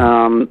in.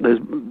 There's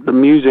the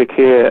music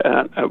here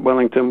at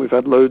Wellington. We've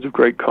had loads of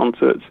great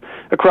concerts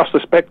across the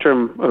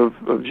spectrum of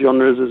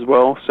genres as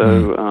well.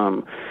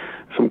 So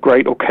some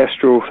great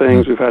orchestral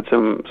things. We've had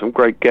some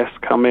great guests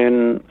come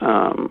in.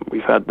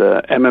 We've had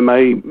the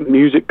MMA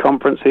music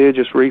conference here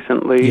just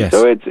recently. Yes.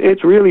 So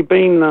it's really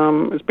been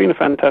a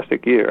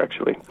fantastic year,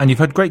 actually. And you've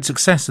had great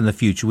success in the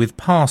future with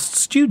past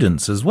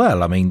students as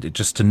well. I mean,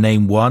 just to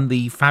name one,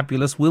 the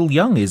fabulous Will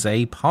Young is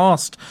a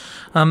past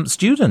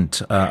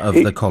student of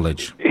the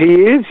college.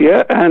 He is,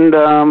 yeah,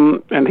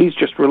 and he's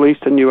just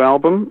released a new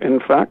album, in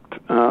fact,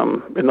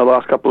 in the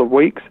last couple of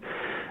weeks.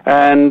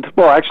 And,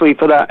 well, actually,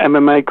 for that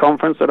MMA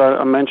conference that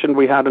I mentioned,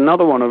 we had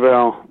another one of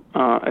our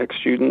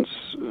ex-students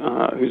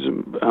who's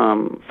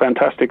a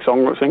fantastic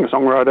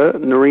singer-songwriter,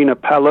 Narina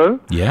Palo.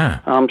 Yeah.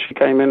 She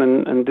came in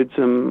and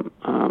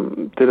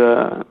did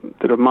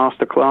a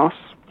master class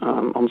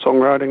on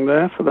songwriting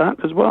there for that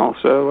as well.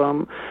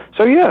 So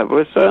yeah,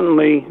 we're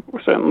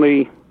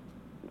certainly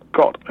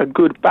got a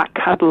good back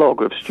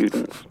catalogue of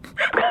students.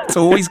 It's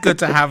always good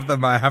to have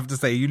them, I have to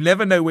say. You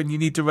never know when you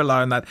need to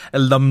rely on that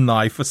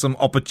alumni for some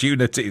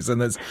opportunities,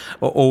 and that's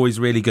always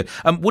really good.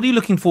 What are you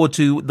looking forward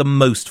to the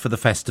most for the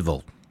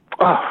festival?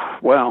 Oh,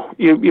 well,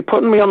 you're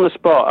putting me on the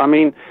spot. I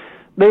mean,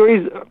 there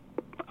is...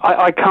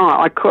 I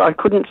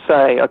couldn't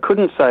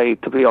say,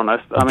 to be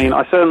honest. I mean,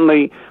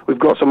 we've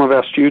got some of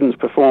our students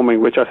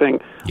performing, which I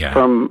think,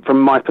 from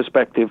my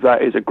perspective,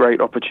 that is a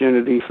great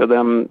opportunity for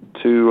them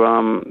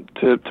to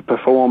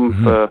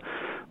perform for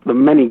the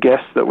many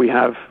guests that we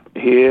have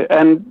here.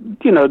 And,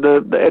 you know,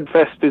 the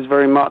EdFest is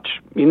very much,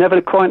 you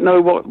never quite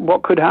know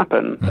what could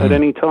happen at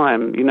any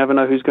time. You never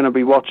know who's going to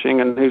be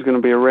watching and who's going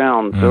to be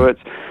around. So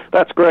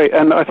that's great.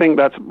 And I think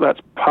that's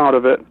part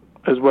of it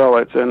as well.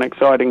 It's an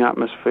exciting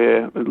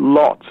atmosphere,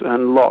 lots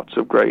and lots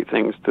of great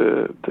things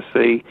to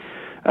see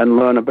and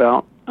learn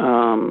about.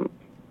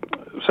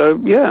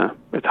 So, yeah,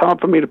 it's hard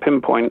for me to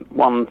pinpoint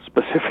one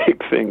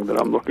specific thing that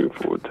I'm looking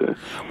forward to.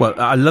 Well,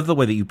 I love the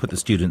way that you put the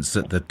students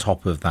at the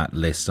top of that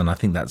list, and I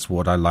think that's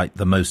what I like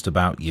the most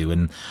about you.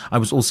 And I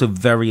was also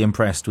very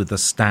impressed with the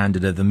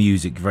standard of the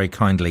music. Very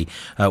kindly,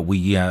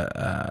 we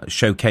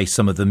showcased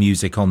some of the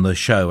music on the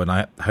show, and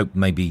I hope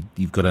maybe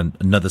you've got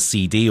another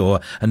CD or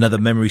another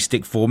memory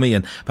stick for me,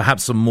 and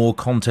perhaps some more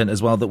content as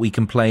well that we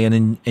can play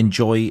and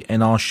enjoy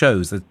in our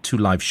shows. There are 2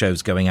 live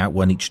shows going out,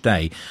 one each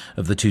day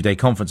of the 2-day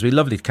conference. It'd be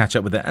lovely to catch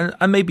up with it.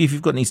 And maybe if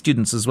you've got any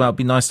students as well, it'd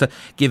be nice to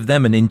give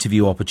them an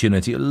interview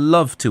opportunity. I'd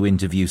love to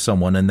interview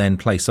someone and then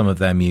play some of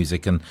their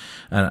music and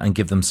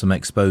give them some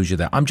exposure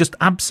there. I'm just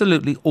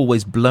absolutely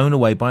always blown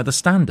away by the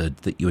standard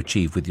that you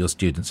achieve with your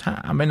students.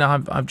 I mean,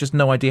 I've just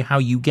no idea how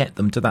you get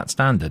them to that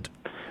standard.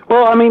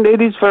 Well, I mean,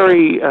 it is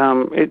very.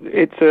 There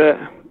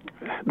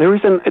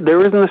isn't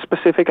a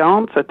specific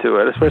answer to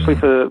it, especially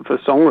for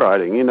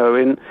songwriting. You know,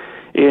 in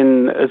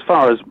as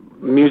far as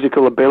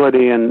musical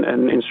ability and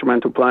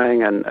instrumental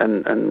playing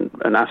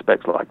and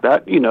aspects like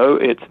that, you know,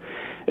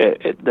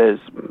 there's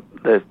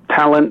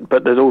talent,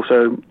 but there's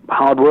also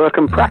hard work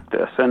and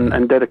practice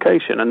and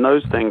dedication and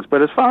those things.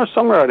 But as far as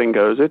songwriting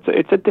goes,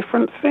 it's a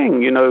different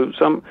thing. You know,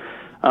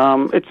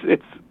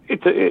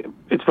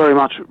 it's very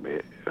much,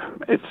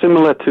 it's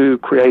similar to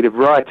creative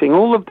writing.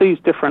 All of these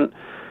different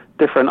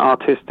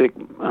artistic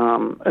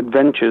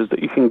adventures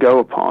that you can go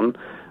upon.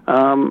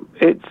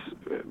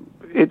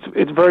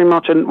 It's very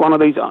much one of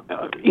these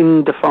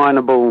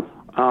indefinable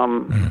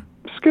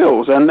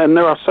skills, and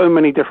there are so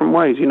many different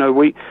ways. You know,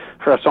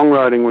 for our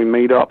songwriting, we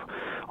meet up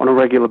on a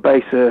regular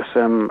basis,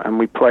 and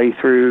we play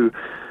through.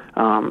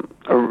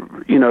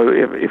 You know,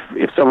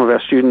 if some of our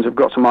students have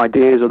got some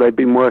ideas or they've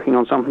been working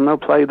on something, they'll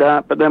play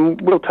that. But then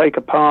we'll take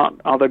apart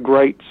other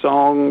great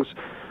songs,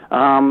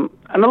 and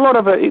a lot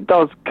of it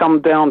does come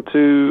down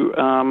to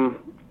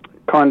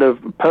kind of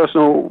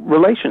personal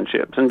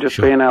relationships and just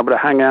being able to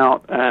hang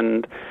out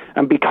and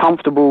be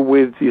comfortable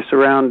with your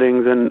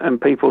surroundings and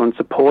people and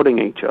supporting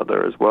each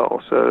other as well.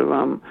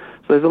 So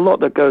there's a lot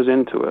that goes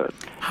into it.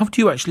 How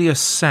do you actually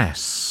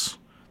assess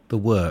the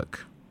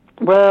work?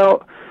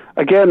 Well,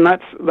 again,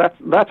 that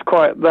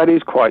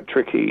is quite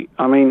tricky.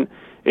 I mean,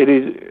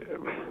 it's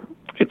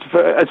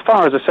as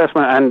far as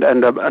assessment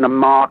and a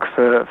mark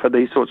for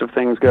these sorts of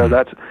things go.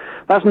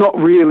 That's not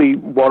really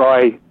what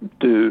I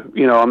do.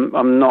 You know,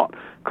 I'm not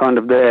kind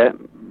of there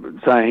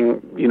saying,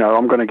 you know,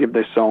 I'm going to give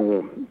this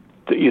song,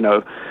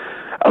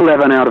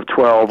 11 out of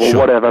 12 or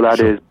whatever that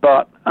is.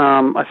 But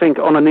I think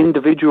on an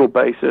individual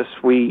basis,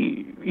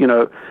 we'll hear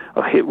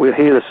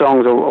the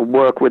songs or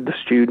work with the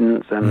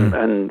students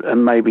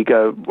and maybe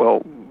go,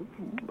 well,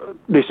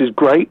 this is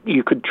great,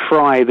 you could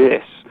try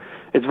this.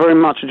 It's very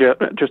much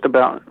just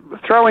about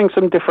throwing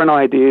some different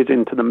ideas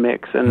into the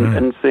mix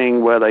and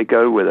seeing where they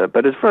go with it.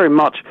 But it's very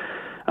much,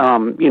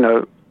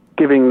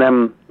 giving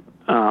them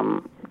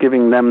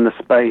the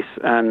space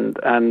and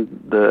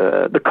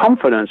the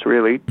confidence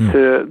really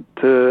to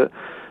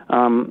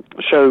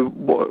show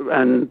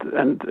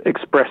and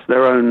express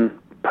their own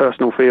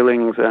personal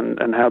feelings and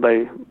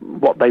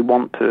what they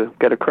want to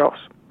get across.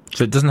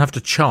 So it doesn't have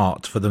to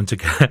chart for them to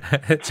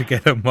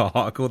get a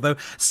mark, although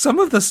some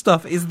of the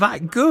stuff is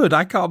that good.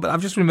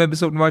 I've just remembered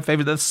some of my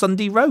favourite, the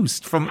Sunday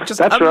Roast from just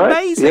That's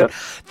amazing. Right.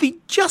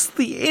 Yep.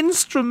 The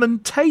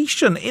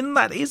instrumentation in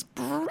that is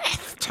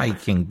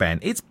breathtaking, Ben.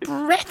 It's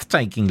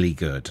breathtakingly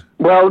good.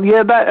 Well,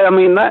 yeah,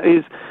 that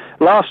is,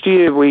 last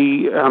year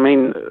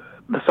the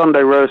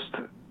Sunday Roast,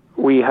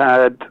 we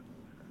had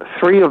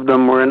 3 of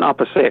them were in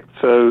upper 6th,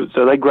 so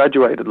they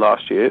graduated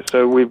last year.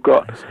 So we've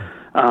got,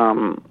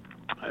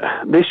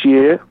 this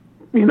year,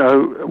 you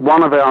know,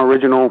 one of our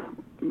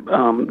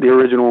the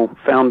original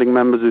founding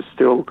members is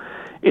still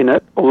in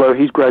it, although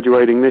he's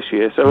graduating this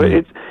year. So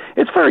it's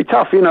very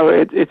tough. You know,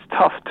 it's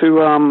tough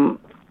to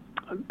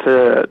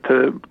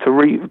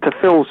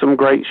fill some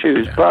great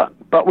shoes. Yeah.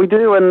 But we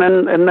do, and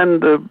then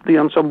the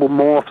ensemble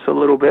morphs a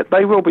little bit.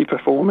 They will be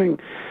performing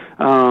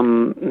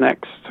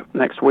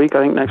next week,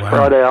 I think next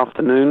Friday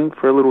afternoon,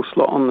 for a little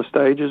slot on the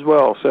stage as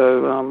well.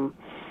 So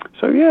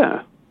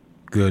yeah.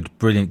 Good,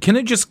 brilliant. Can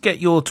I just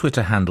get your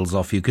Twitter handles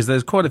off you? Because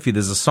there's quite a few.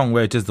 There's the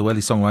songwriters, the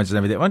Welly songwriters and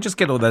everything. I'll just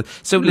get all that.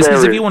 So,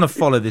 listeners, if you want to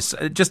follow this,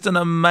 just an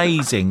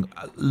amazing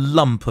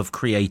lump of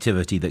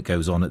creativity that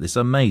goes on at this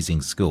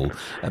amazing school.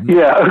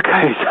 Yeah,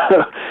 okay.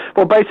 So,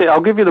 well, basically, I'll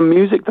give you the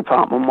music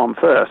department one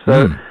first.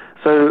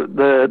 So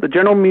the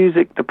general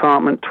music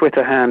department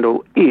Twitter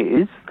handle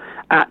is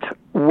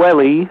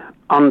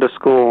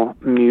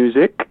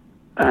 @Welly_music,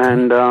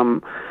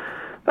 and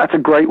that's a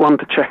great one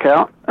to check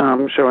out,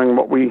 showing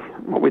what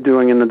we're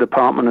doing in the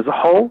department as a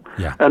whole.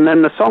 Yeah. And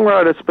then the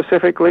songwriter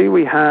specifically,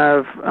 we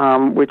have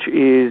which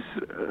is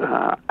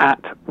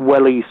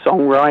 @Welly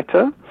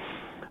Songwriter.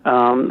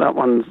 That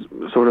one's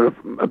sort of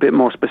a bit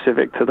more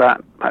specific to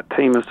that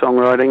team of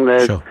songwriting.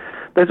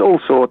 There's all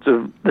sorts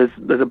of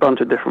there's a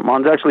bunch of different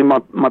ones. Actually,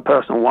 my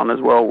personal one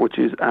as well, which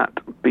is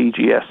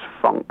 @BGS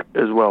Funk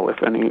as well.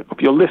 If any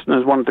of your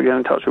listeners want to get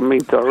in touch with me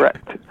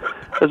direct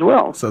as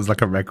well. Sounds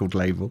like a record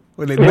label.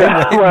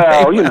 Yeah,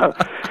 well, you know,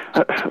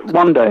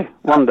 one day,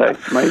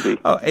 maybe.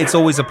 Oh, it's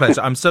always a pleasure.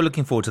 I'm so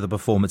looking forward to the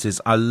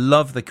performances. I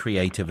love the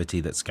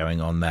creativity that's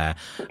going on there,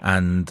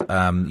 and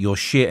your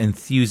sheer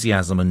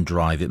enthusiasm and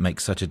drive. It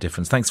makes such a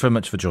difference. Thanks very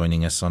much for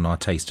joining us on our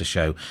Taster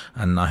Show,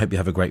 and I hope you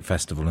have a great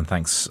festival. And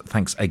thanks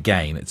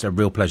again. It's a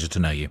real pleasure to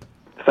know you.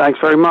 Thanks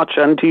very much,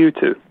 and to you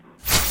too.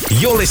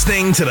 You're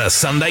listening to the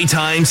Sunday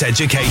Times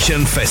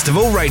Education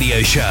Festival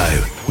Radio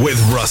Show with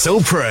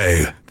Russell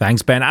Prue.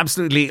 Thanks, Ben.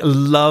 Absolutely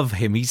love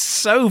him. He's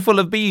so full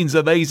of beans.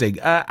 Amazing.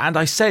 And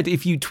I said,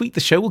 if you tweet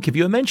the show, we'll give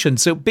you a mention.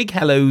 So big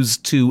hellos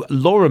to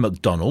Laura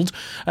McDonald.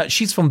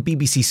 She's from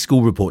BBC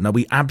School Report. Now,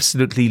 we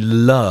absolutely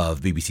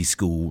love BBC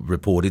School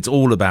Report. It's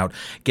all about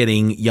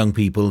getting young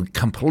people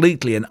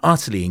completely and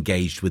utterly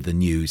engaged with the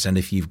news. And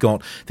if you've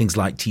got things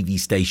like TV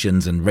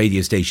stations and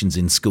radio stations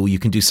in school, you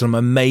can do some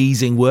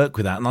amazing work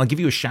with that. And I'll give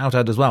you a shout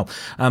out as well.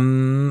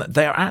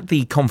 They're at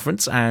the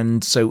conference.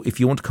 And so if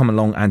you want to come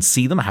along and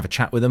see them, have a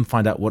chat with them,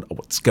 find out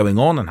what's going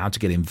on and how to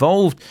get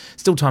involved.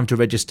 Still time to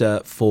register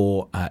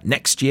for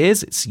next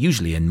year's. It's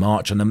usually in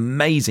March, an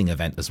amazing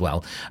event as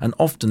well. And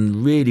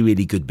often really,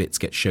 really good bits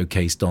get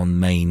showcased on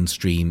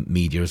mainstream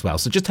media as well.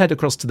 So just head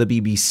across to the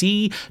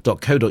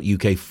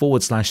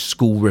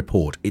bbc.co.uk/school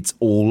report. It's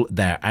all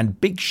there. And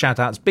big shout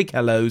outs, big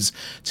hellos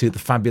to the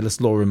fabulous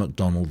Laura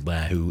McDonald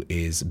there, who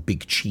is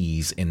big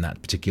cheese in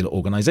that particular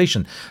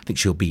organisation. I think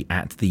she'll be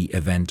at the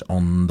event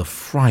on the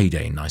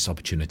Friday. Nice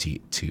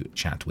opportunity to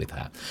chat with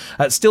her.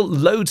 Still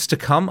loads to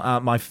come.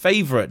 My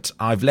favourite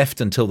I've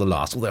left until the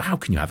last, although how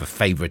can you have a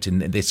favourite in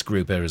this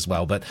group here as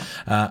well? But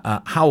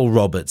Howell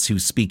Roberts,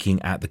 who's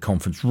speaking at the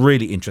conference,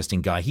 really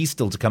interesting guy. He's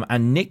still to come.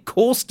 And Nick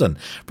Corsten,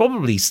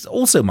 probably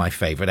also my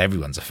favourite.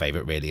 Everyone's a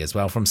favourite really as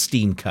well, from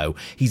Steam Co.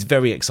 He's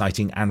very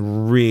exciting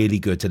and really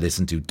good to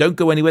listen to. Don't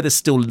go anywhere. There's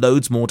still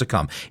loads more to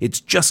come.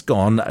 It's just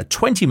gone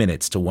 20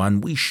 minutes to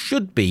 1. We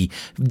should be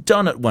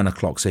done at 1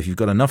 o'clock. So if you've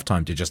got enough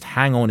time to just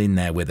hang on in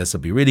there with us,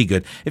 it'll be really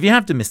good. If you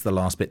have to miss the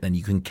last bit, then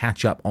you can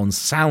catch up on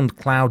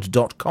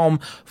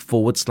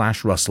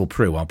soundcloud.com/Russell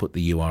Prue. I'll put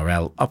the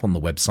URL up on the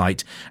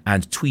website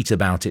and tweet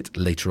about it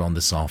later on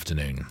this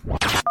afternoon.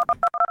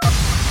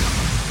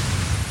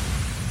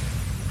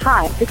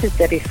 Hi, this is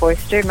Debbie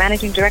Forster,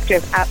 Managing Director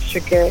of Apps for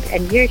Good,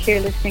 and you're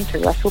here listening to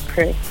Russell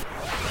Prue.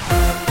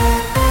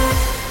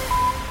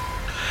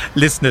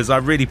 Listeners,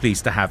 I'm really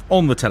pleased to have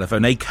on the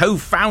telephone a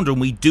co-founder,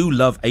 and we do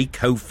love a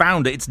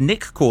co-founder. It's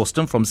Nick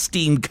Corsten from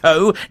Steam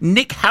Co.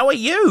 Nick, how are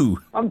you?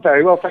 I'm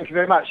very well, thank you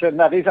very much. And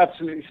that is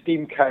absolutely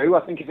Steam Co.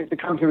 I think if it's a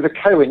company with a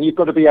co in, you've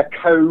got to be a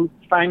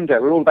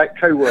co-founder. We're all about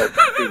co-words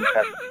at Steam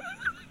Co.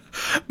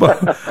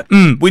 Well,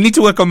 we need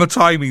to work on the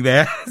timing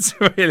there.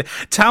 Really,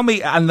 tell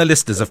me, and the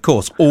listeners, of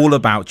course, all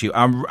about you.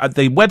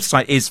 The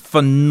website is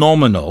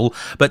phenomenal,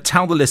 but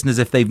tell the listeners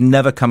if they've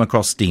never come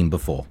across Steam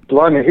before.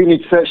 Blimey, who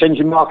needs search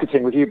engine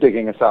marketing with you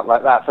digging us up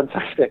like that?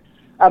 Fantastic.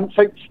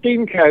 So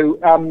Steam Co,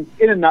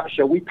 in a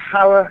nutshell, we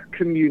power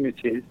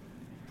communities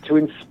to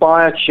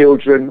inspire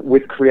children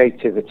with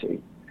creativity.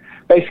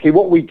 Basically,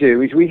 what we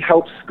do is we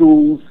help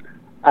schools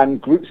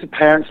and groups of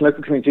parents and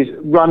local communities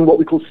run what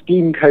we call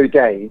Steam Co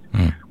Days,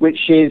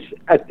 which is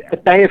a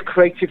day of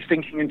creative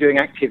thinking and doing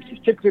activities,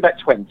 typically about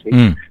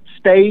 20,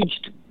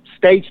 staged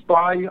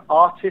by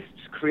artists,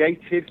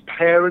 creatives,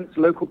 parents,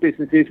 local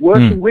businesses,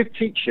 working with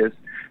teachers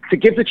to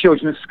give the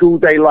children a school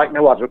day like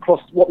no other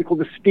across what we call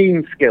the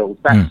STEAM skills.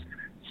 That's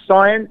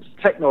science,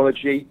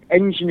 technology,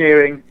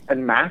 engineering,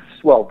 and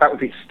maths. Well, that would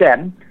be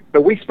STEM,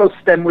 but we spell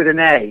STEM with an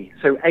A,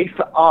 so A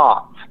for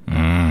art.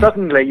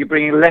 Suddenly, you're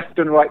bringing left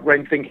and right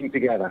brain thinking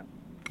together.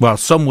 Well,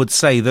 some would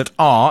say that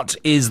art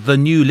is the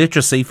new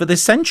literacy for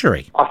this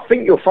century. I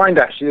think you'll find,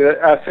 actually,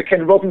 that Sir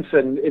Ken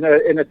Robinson, in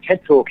a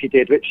TED Talk he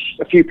did, which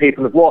a few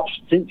people have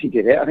watched since he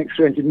did it, I think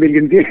 300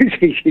 million views,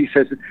 he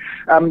says,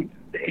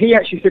 he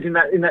actually said in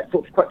that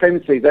book quite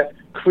famously that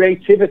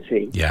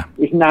creativity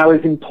is now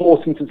as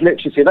important as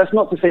literacy. That's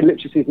not to say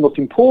literacy is not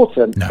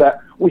important,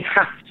 but we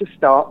have to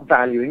start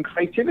valuing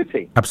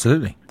creativity.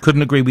 Absolutely.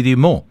 Couldn't agree with you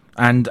more.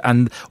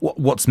 And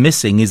what's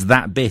missing is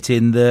that bit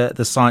in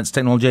the science,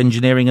 technology,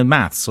 engineering and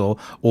maths, or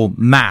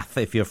math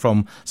if you're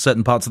from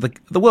certain parts of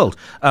the world.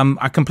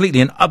 I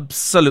completely and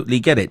absolutely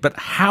get it. But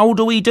how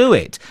do we do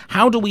it?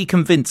 How do we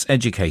convince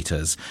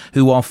educators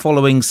who are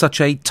following such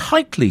a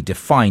tightly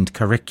defined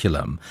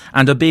curriculum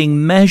and are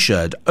being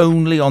measured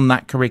only on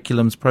that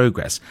curriculum's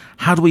progress?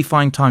 How do we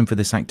find time for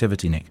this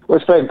activity, Nick? Well,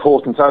 it's very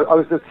important. I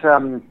was at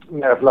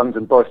Mayor of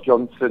London, Boris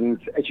Johnson's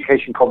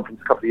education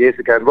conference a couple of years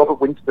ago, and Robert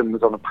Winston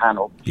was on a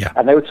panel. Yeah.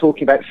 And they were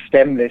talking about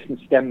STEM this and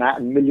STEM that,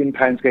 and £1 million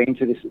going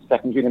into this at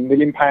secondary, and £1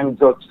 million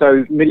or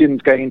so,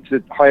 millions going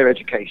into higher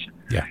education.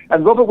 Yeah.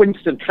 And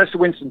Professor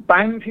Winston,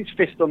 banged his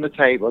fist on the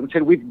table and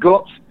said, we've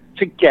got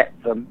to get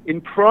them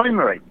in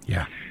primary.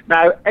 Yeah.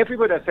 Now,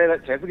 everybody I say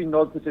that to, everybody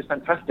nods, this is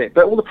fantastic,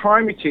 but all the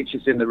primary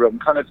teachers in the room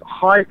kind of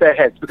hide their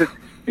heads because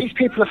these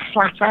people are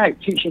flat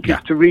out teaching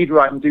kids to read,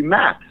 write and do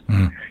maths.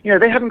 You know,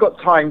 they haven't got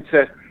time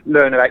to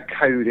learn about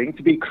coding,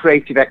 to be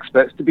creative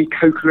experts, to be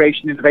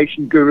co-creation,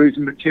 innovation gurus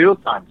and material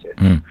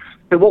scientists.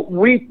 So what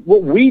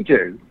we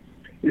do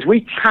is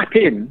we tap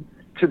in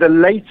to the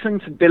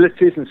latent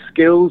abilities and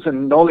skills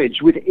and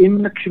knowledge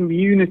within the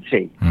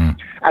community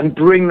and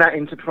bring that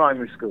into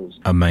primary schools.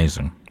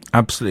 Amazing.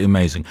 Absolutely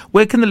amazing.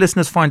 Where can the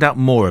listeners find out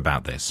more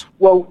about this?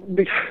 Well,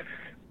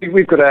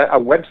 we've got a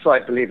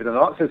website, believe it or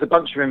not. So there's a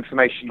bunch of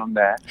information on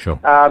there. Sure.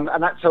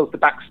 And that tells the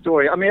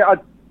backstory. I mean,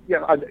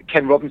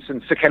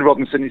 Sir Ken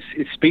Robinson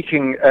is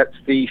speaking at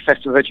the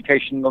Festival of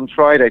Education on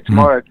Friday,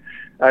 tomorrow.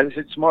 Is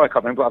it tomorrow? I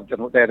can't remember. I've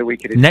done what day of the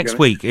week it is. Next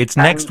week. It's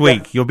next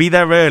week. You'll be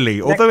there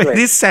early. Although it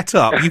is set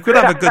up, you could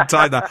have a good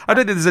time there. I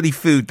don't think there's any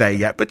food there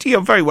yet, but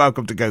you're very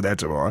welcome to go there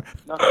tomorrow.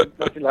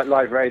 Nothing like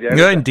live radio.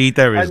 No, indeed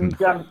there isn't.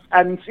 So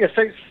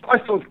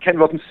I saw Ken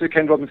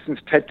Robinson's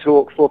TED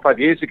Talk 4 or 5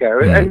 years ago,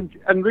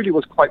 and really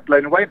was quite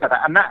blown away by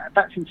that. And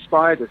that's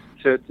inspired us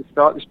to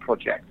start this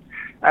project.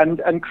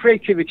 And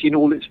creativity in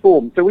all its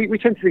forms. So we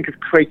tend to think of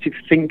creative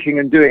thinking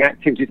and doing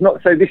activities.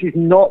 This is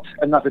not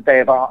another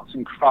day of arts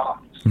and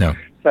crafts. No.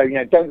 So,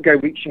 don't go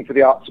reaching for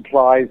the art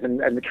supplies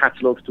and the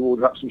catalogues to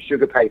order up some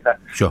sugar paper.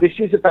 Sure. This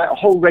is about a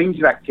whole range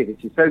of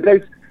activities. So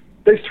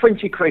those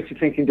 20 creative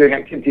thinking doing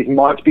activities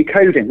might be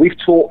coding. We've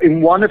taught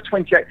in one of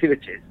 20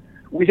 activities,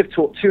 we have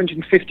taught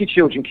 250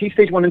 children, Key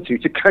Stage 1 and 2,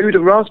 to code a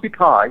Raspberry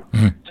Pi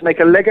to make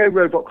a Lego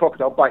robot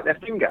crocodile bite their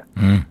finger.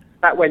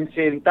 That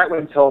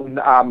went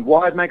on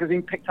Wired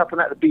magazine, picked up on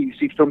that. The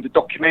BBC filmed a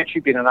documentary,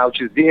 been on Al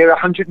Jazeera,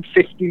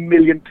 150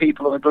 million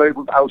people on a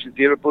global Al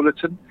Jazeera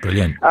bulletin.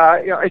 Brilliant.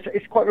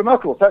 It's quite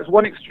remarkable. So that's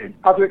one extreme.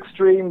 Other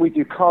extreme, we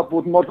do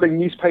cardboard modelling,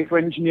 newspaper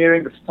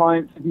engineering, the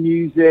science of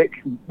music.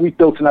 We've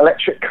built an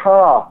electric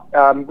car,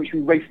 which we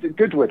raced at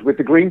Goodwood with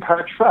the Green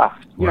Power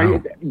Trust.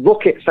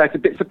 Rockets out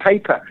of bits of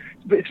paper.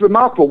 But it's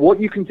remarkable what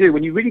you can do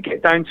when you really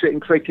get down to it in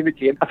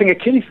creativity. And I think a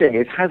key thing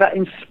is how that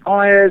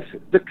inspires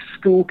the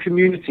school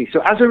community.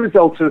 So as a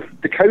result of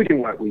the coding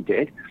work we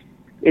did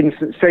in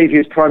St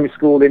Saviour's Primary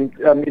School in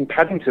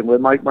Paddington, where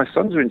my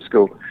sons are in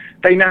school,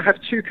 they now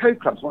have 2 code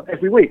clubs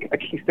every week, a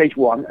Key Stage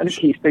 1 and a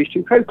Key Stage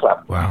 2 code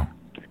club. Wow.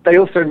 They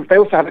also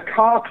have a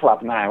car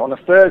club now on a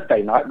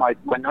Thursday night, my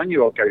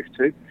 9-year-old goes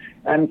to,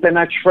 and they're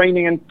now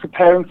training and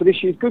preparing for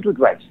this year's Goodwood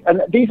race.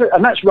 And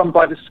that's run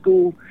by the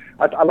school.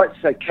 I like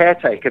to say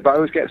caretaker, but I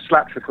always get a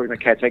slap for calling a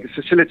caretaker.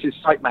 Facilities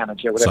site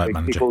manager, whatever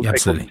people they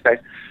call these days.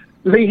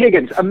 Lee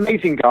Higgins,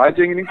 amazing guy,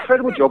 doing an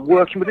incredible job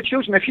working with the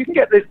children. If you can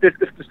get the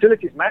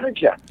facilities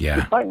manager,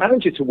 the site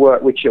manager to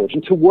work with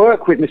children, to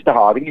work with Mr.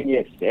 Harding in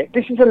Year 6,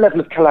 this is a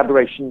level of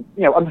collaboration,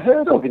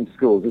 unheard of in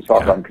schools as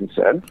far as I'm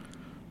concerned.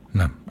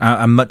 No,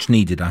 and much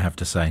needed, I have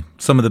to say.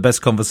 Some of the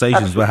best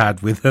conversations were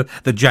had with the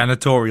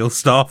janitorial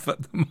staff at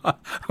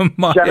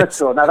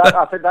Janitor. Now,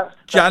 I think that's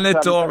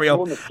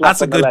janitorial.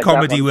 That's a good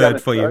comedy word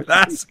for you.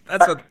 That's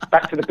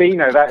back to the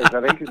Beano. That is,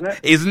 I think, isn't it?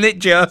 Isn't it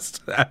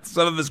just?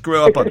 Some of us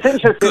grew up on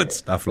good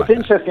stuff like that.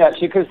 It's interesting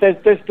actually because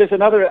there's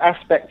another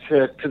aspect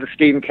to the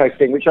STEAMCO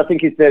thing, which I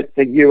think is the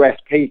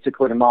USP, to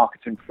coin a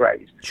marketing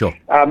phrase. Sure.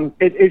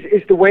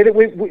 It's the way that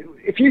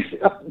if you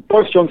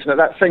Boris Johnson at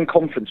that same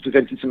conference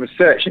presented some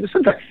research, and it was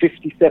something like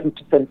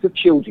 57% of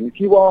children, if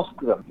you ask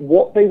them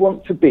what they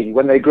want to be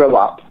when they grow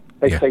up,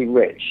 they say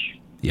rich.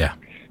 Yeah.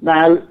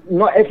 Now,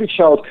 not every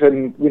child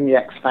can win the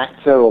X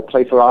Factor or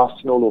play for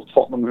Arsenal or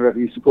Tottenham, whoever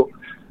you support.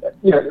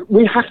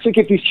 We have to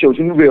give these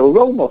children real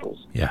role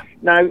models. Yeah.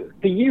 Now,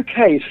 the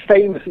UK is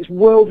famous, it's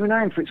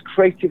world-renowned for its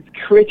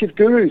creative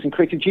gurus and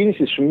creative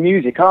geniuses from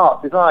music,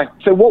 art, design.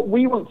 So what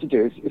we want to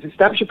do is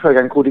establish a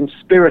program called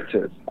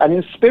Inspirators.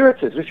 And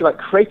Inspirators, which are like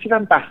creative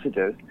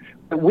ambassadors,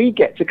 that we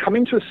get to come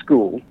into a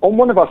school on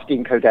one of our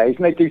STEAMCO days,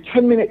 and they do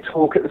 10-minute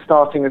talk at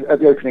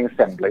the opening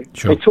assembly.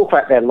 Sure. They talk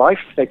about their life,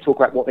 they talk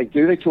about what they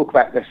do, they talk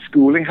about their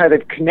schooling, how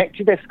they've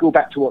connected their school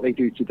back to what they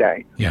do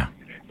today. Yeah.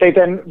 They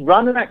then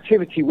run an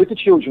activity with the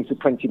children for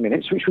 20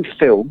 minutes, which we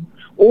film.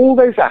 All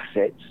those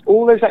assets,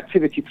 all those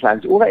activity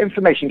plans, all that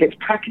information gets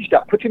packaged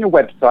up, put in a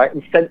website,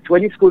 and sent to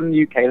any school in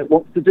the UK that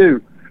wants to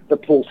do the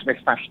Paul Smith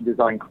fashion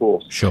design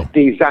course,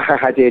 the Zaha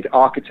Hadid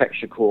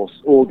architecture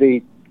course, or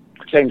the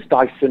James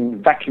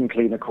Dyson vacuum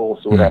cleaner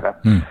course, or whatever.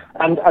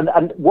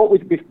 And what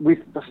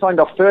we've signed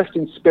our first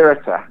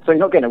Inspirator. So you're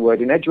not getting a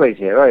word in edgeways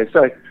here, right?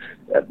 So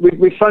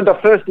we signed our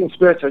first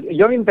Inspirator, a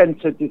young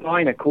inventor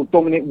designer called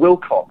Dominic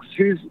Wilcox,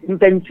 who's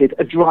invented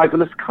a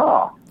driverless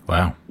car.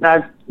 Wow.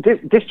 Now,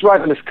 this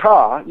driverless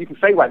car, you can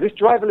say, wow, this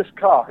driverless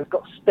car has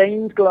got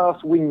stained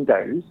glass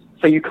windows,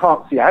 so you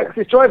can't see out,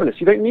 because it's driverless.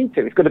 You don't need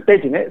to. It's got a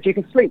bed in it, so you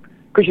can sleep,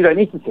 because you don't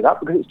need to sit up,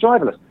 because it's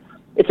driverless.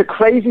 It's a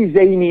crazy,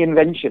 zany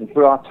invention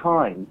for our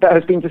time that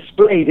has been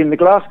displayed in the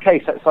glass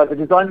case outside the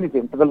Design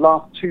Museum for the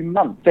last 2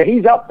 months. So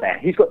he's up there.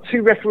 He's got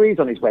 2 referees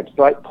on his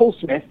website, Paul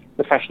Smith,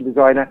 the fashion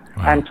designer,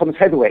 and Thomas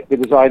Heatherwick, the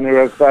designer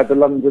of the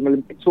London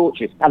Olympic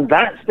torches. And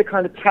that's the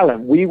kind of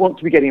talent we want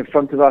to be getting in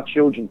front of our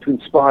children to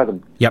inspire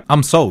them. Yep,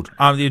 I'm sold.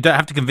 You don't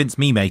have to convince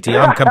me, matey.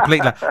 I'm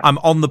completely... I'm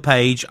on the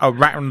page,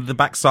 around the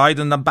backside,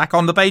 and I'm back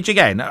on the page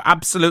again.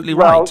 Absolutely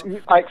right. Well,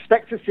 I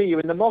expect to see you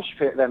in the mosh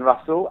pit then,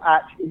 Russell,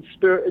 at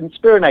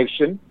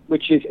Inspirination,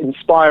 which is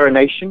Inspire a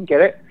Nation,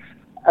 get it?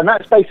 And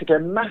that's basically a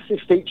massive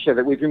feature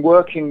that we've been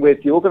working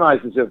with the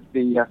organisers of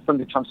the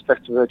Sunday Times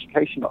Festival of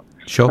Education on.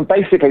 Sure. And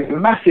basically, a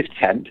massive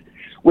tent.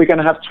 We're going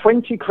to have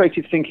 20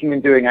 creative thinking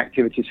and doing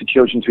activities for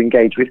children to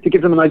engage with, to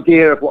give them an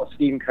idea of what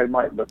STEAMco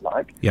might look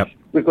like. Yep.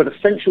 We've got a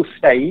central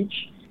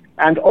stage,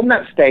 and on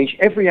that stage,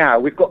 every hour,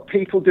 we've got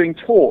people doing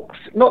talks,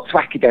 not to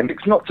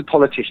academics, not to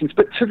politicians,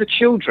 but to the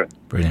children.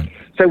 Brilliant.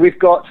 So we've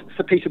got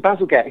Sir Peter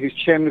Bazalgette, who's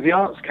chairman of the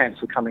Arts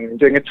Council, coming in and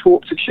doing a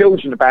talk to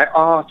children about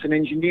art and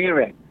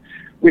engineering.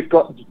 We've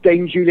got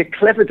Dame Julia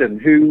Cleverdon,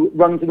 who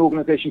runs an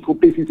organisation called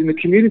Business in the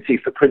Community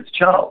for Prince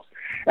Charles.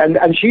 And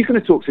she's going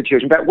to talk to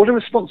children about what a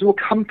responsible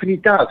company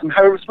does, and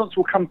how a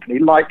responsible company,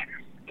 like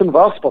some of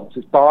our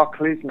sponsors,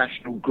 Barclays,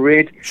 National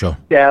Grid,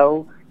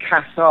 Dell,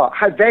 Cassar,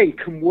 how they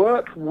can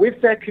work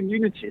with their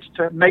communities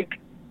to make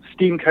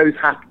STEAMco's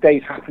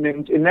days happen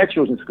in their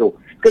children's school.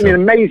 It's going to be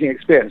an amazing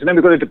experience. And then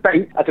we've got a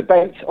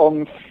debate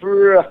on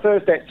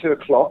Thursday at 2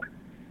 o'clock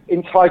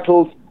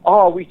entitled,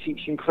 Are We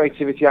Teaching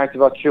Creativity Out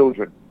of Our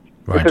Children?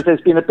 Right. Because there's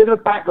been a bit of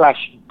a backlash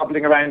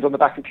bubbling around on the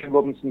back of Ken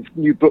Robinson's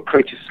new book,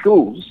 Creative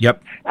Schools. Yep.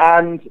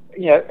 And,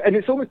 and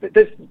it's almost,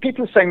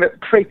 people are saying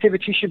that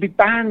creativity should be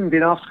banned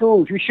in our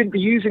schools. We shouldn't be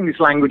using this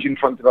language in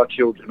front of our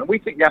children. And we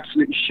think we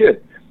absolutely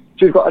should.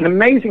 So we've got an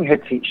amazing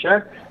head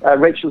teacher,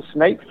 Rachel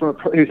Snape,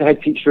 who's a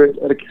head teacher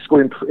at a school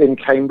in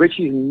Cambridge.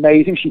 She's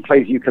amazing. She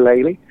plays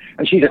ukulele,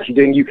 and she's actually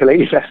doing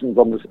ukulele lessons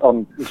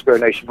on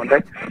Inspirination one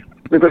day.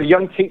 We've got a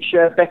young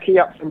teacher, Becky,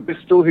 up from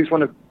Bristol, who's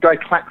one of Guy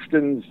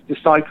Claxton's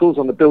disciples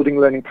on the Building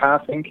Learning Power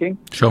Thinking.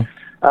 Sure.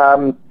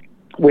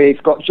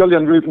 We've got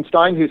Julian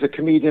Rubinstein, who's a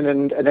comedian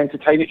and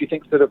entertainer. If you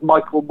think sort of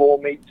Michael Moore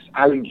meets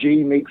Ali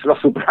G meets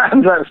Russell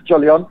Brand, that's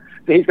Julian.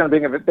 So he's going to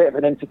bring a bit of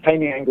an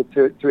entertaining angle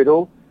to it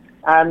all.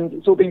 And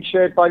it's all being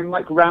shared by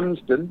Mike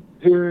Ramsden,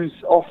 who's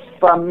who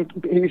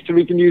used to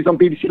read the news on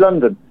BBC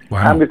London.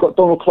 Wow. And we've got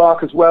Donald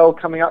Clark as well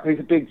coming up, who's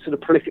a big sort of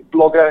prolific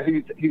blogger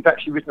who's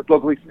actually written a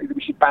blog recently that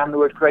we should ban the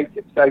word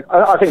creative. So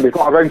I think we've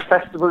got our own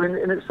festival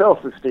in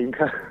itself with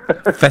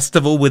STEAMco.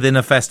 Festival within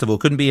a festival.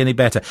 Couldn't be any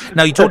better.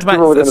 Now, you talked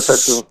about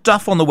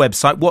stuff on the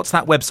website. What's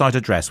that website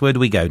address? Where do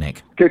we go,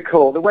 Nick? Good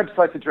call. The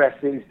website address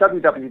is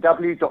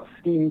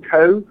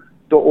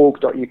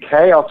www.steamco.org.uk.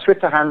 Our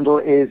Twitter handle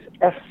is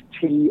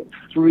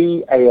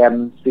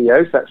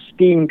ST3AMCO, so that's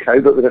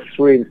STEAMco, but with a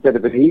 3 instead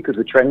of an E, because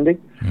we're trending.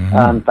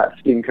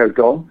 That's STEAMco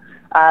gone.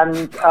 And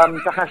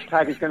the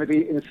hashtag is going to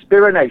be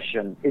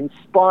Inspirination,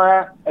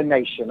 Inspire a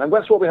Nation. And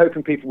that's what we're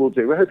hoping people will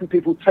do. We're hoping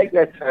people will take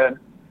their turn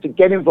to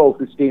get involved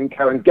with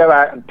STEAMco and go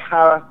out and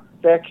power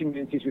their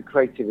communities with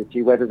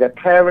creativity, whether they're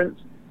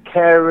parents,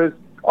 carers,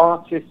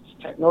 artists,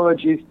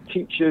 technologies,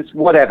 teachers,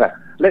 whatever.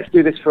 Let's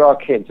do this for our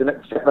kids, and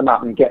let's set them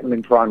up and get them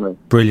in primary.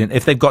 Brilliant.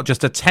 If they've got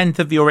just a tenth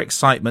of your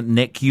excitement,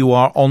 Nick, you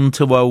are on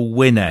to a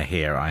winner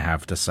here, I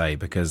have to say,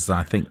 because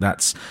I think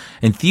that's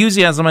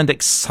enthusiasm and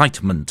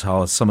excitement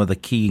are some of the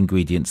key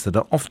ingredients that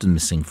are often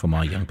missing from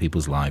our young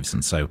people's lives.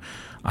 And so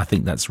I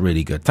think that's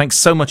really good. Thanks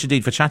so much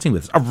indeed for chatting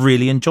with us. I've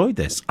really enjoyed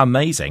this.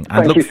 Amazing.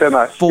 And Thank you so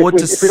much.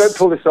 If we don't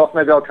pull this off,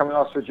 maybe I'll come and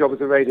ask for a job as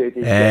a radio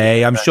DJ.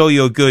 Hey, I'm sure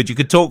you're good. You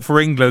could talk for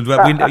England,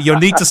 but you'll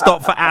need to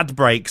stop for ad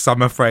breaks,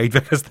 I'm afraid,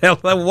 because they'll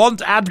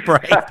want ad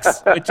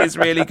breaks, which is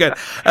really good.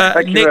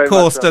 Nick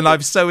Corsten,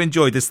 I've so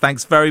enjoyed this.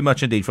 Thanks very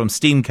much indeed from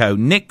STEAMco.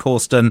 Nick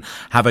Corsten,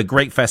 have a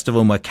great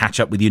festival and we'll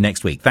catch up with you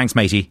next week. Thanks,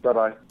 matey.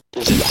 Bye-bye.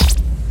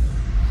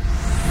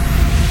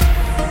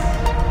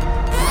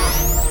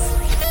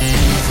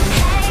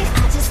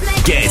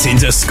 Get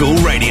into school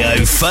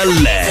radio for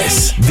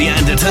less. The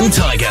Anderton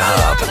Tiger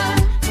Hub.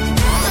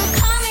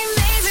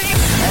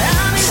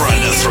 For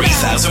under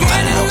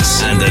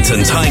 £3,000.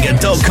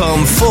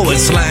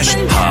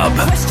 AndertonTiger.com/hub.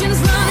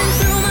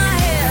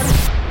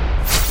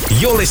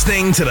 You're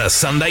listening to the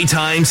Sunday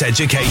Times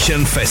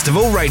Education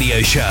Festival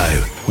Radio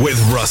Show with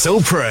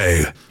Russell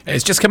Prue.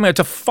 It's just coming up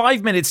to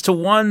 5 minutes to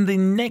 1. The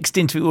next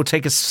interview will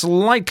take us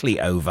slightly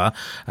over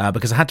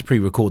because I had to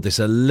pre-record this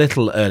a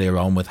little earlier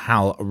on with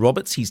Hal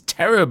Roberts. He's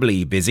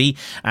terribly busy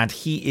and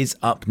he is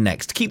up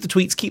next. Keep the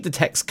tweets, keep the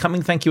texts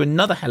coming. Thank you.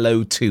 Another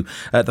hello to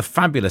the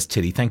fabulous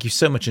Tilly. Thank you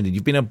so much indeed.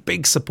 You've been a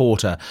big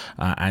supporter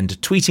and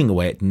tweeting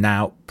away at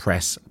Now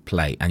Press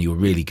Play, and you're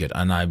really good.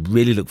 And I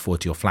really look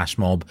forward to your flash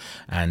mob.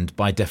 And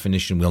by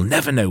definition, we'll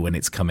never know when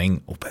it's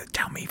coming. Oh, but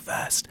tell me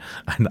first,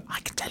 and I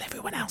can tell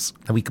everyone else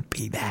that we could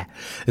be there.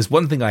 There's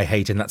one thing I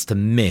hate, and that's to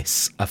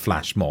miss a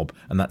flash mob,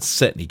 and that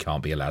certainly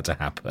can't be allowed to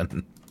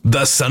happen.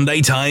 The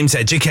Sunday Times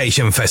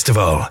Education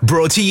Festival,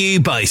 brought to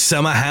you by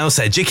Summerhouse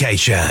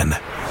Education.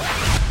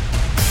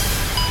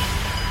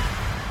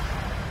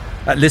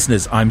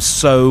 Listeners, I'm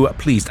so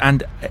pleased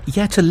and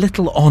yet a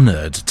little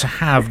honoured to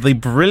have the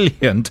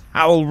brilliant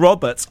Hal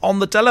Roberts on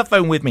the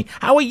telephone with me.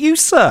 How are you,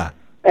 sir?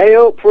 Hey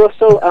up,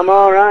 Russell. I'm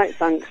all right,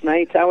 thanks,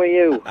 mate. How are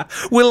you?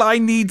 Will I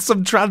need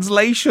some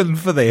translation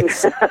for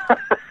this?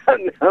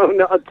 No,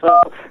 not at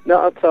all.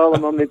 Not at all.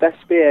 I'm on my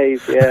best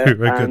behaviour.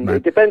 And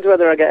it depends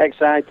whether I get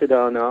excited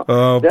or not.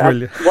 Oh,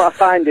 brilliant. What I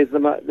find is the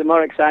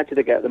more excited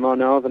I get, the more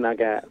northern I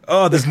get.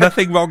 Oh, there's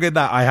nothing wrong in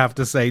that, I have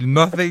to say.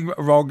 Nothing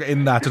wrong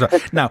in that at all.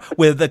 Now,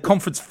 we're the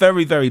conference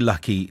very, very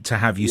lucky to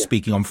have you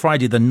speaking on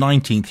Friday the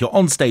 19th. You're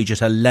on stage at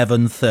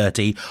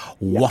 11:30.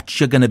 What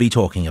you're going to be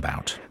talking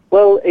about?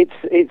 Well,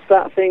 it's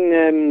that thing.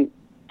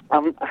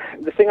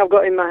 The thing I've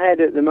got in my head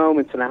at the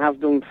moment, and I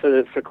have done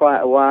for quite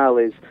a while,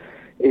 is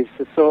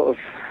the sort of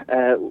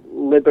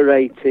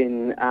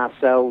liberating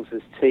ourselves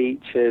as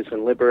teachers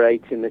and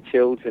liberating the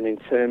children in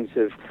terms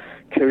of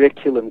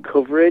curriculum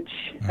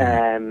coverage.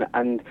 And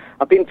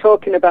I've been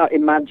talking about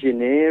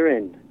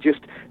Imagineering, just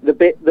the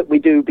bit that we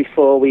do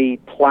before we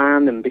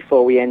plan and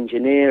before we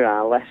engineer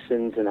our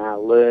lessons and our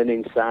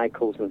learning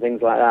cycles and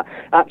things like that.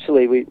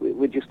 Actually,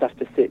 we just have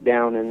to sit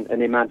down and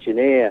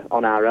Imagineer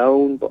on our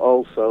own, but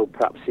also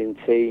perhaps in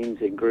teams,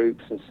 in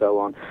groups and so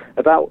on,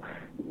 about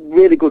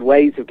really good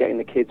ways of getting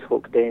the kids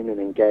hooked in and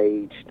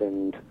engaged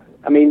and,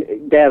 I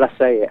mean, dare I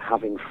say it,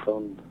 having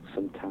fun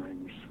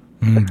sometimes.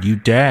 You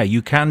dare.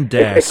 You can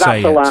dare if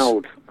say that's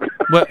allowed.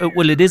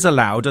 Well, it is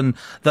allowed, and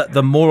that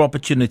the more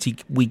opportunity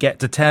we get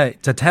to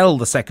tell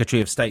the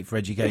Secretary of State for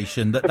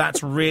Education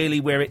that's really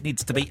where it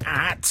needs to be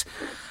at.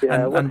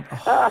 Yeah,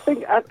 I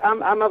think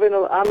I'm having a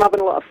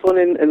lot of fun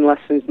in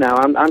lessons now.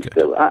 I'm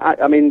still.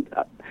 I mean,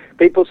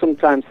 people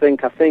sometimes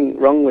think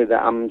wrongly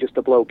that I'm just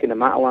a bloke in a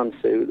Matalan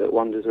suit that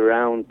wanders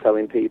around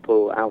telling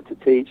people how to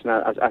teach, and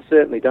I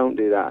certainly don't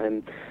do that.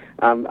 And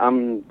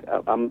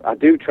I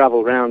do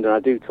travel around and I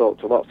do talk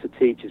to lots of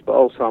teachers, but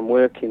also I'm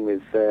working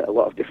with a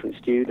lot of different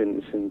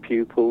students and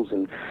pupils,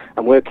 and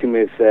I'm working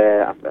with,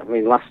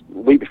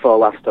 week before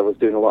last I was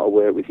doing a lot of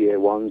work with year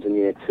ones and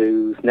year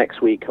twos.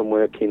 Next week I'm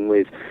working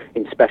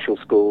in special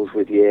schools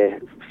with year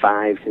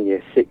fives and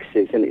year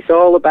sixes, and it's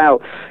all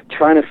about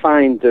trying to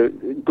find the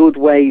good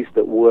ways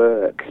that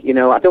work. You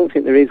know, I don't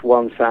think there is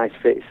one size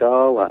fits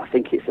all. I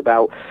think it's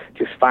about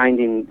just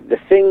finding the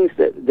things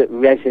that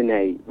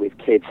resonate with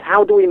kids.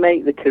 How do we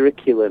make the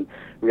curriculum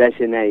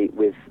resonate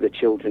with the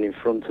children in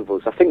front of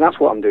us? I think that's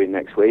what I'm doing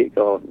next week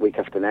or week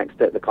after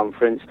next at the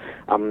conference.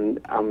 I'm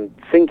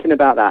thinking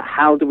about that.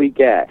 How do we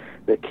get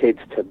the kids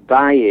to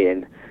buy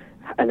in,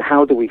 and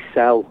how do we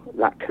sell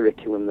that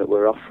curriculum that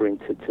we're offering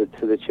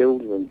to the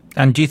children?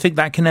 And do you think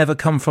that can ever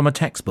come from a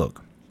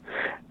textbook?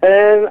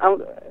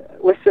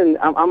 Listen,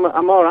 I'm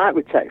all right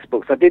with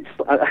textbooks. I did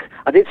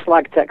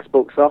slag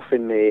textbooks off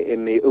in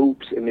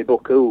my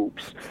book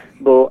Oops,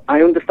 but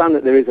I understand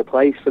that there is a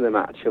place for them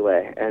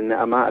actually, and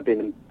I might have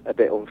been a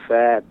bit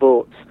unfair.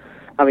 But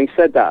having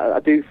said that,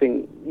 I do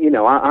think, you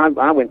know,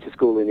 I went to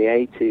school in the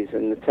 80s,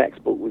 and the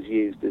textbook was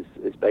used as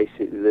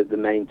basically the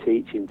main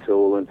teaching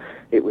tool, and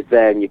it was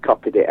there, and you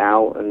copied it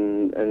out,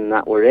 and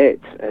that were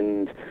it.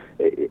 And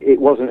it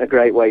wasn't a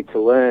great way to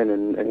learn,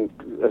 and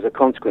as a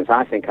consequence,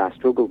 I think I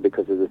struggled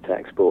because of the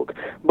textbook.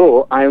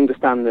 But I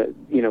understand that,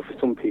 you know, for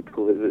some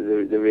people,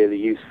 they're really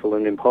useful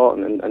and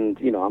important, and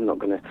you know, I'm not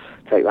going to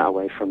take that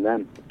away from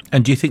them.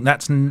 And do you think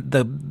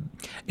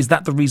is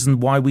that the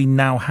reason why we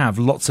now have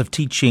lots of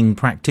teaching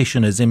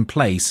practitioners in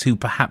place who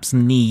perhaps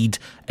need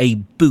a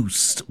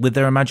boost with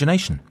their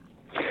imagination?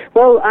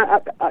 Well,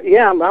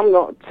 I'm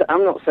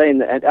not saying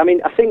that. I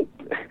mean, I think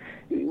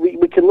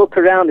we can look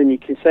around and you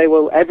can say,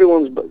 well,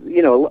 everyone's,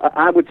 you know,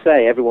 I would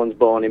say everyone's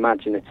born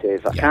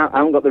imaginative. I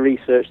haven't got the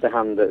research to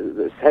hand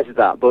that says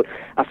that, but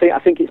I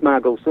think it's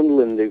Margot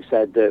Sunderland who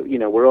said that, you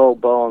know, we're all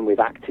born with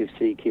active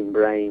seeking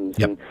brains,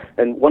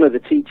 and one of the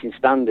teaching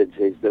standards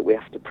is that we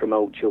have to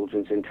promote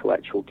children's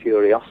intellectual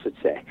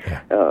curiosity,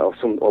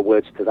 or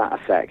words to that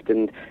effect.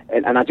 And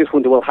I just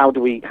wonder, well, how do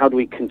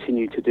we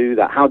continue to do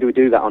that? How do we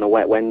do that on a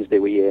wet Wednesday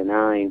with year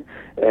 9?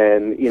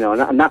 You know,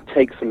 and that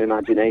takes some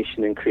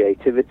imagination and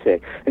creativity.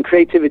 And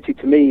creativity,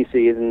 to me, you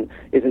see, isn't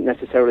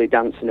necessarily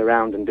dancing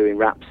around and doing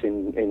raps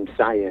in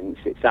science.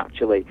 It's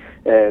actually,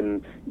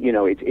 you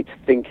know, it's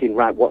thinking,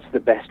 right, what's the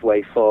best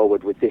way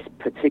forward with this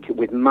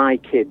with my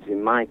kids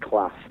in my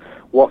class?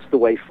 what's the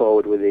way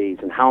forward with these,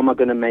 and how am I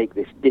going to make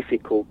this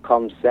difficult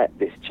concept,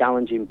 this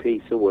challenging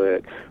piece of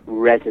work,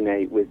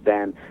 resonate with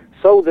them,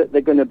 so that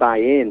they're going to buy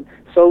in,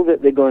 so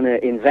that they're going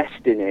to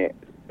invest in it.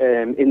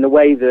 In the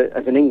way that,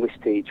 as an English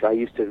teacher, I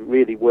used to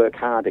really work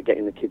hard at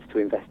getting the kids to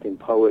invest in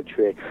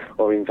poetry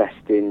or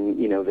invest in,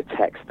 the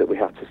text that we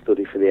had to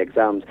study for the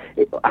exams.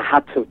 I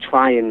had to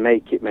try and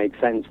make it make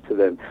sense to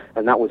them,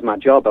 and that was my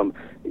job. I'm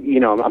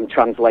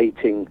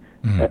translating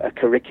a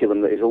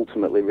curriculum that is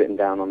ultimately written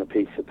down on a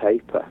piece of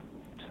paper.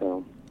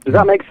 So. Does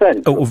that make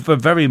sense? Oh,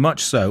 very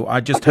much so.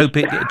 I just hope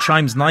it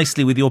chimes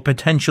nicely with your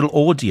potential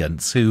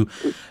audience who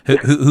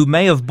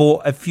may have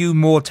bought a few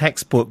more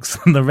textbooks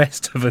than the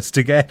rest of us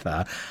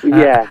together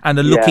and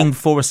are looking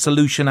for a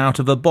solution out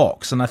of the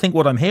box. And I think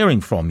what I'm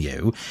hearing from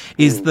you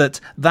is that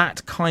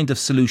kind of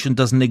solution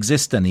doesn't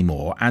exist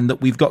anymore, and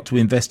that we've got to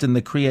invest in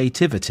the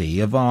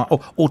creativity of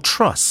or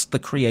trust the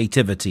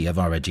creativity of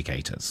our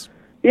educators.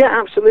 Yeah,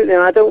 absolutely.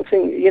 And I don't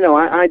think,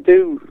 I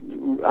do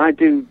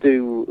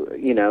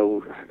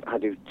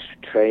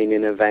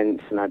training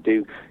events, and I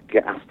do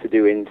get asked to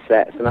do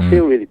insets, and I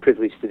feel really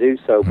privileged to do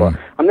so. But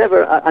I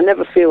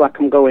never feel like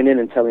I'm going in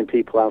and telling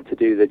people how to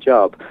do the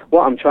job.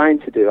 What I'm trying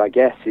to do, I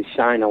guess, is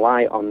shine a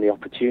light on the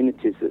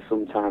opportunities that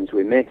sometimes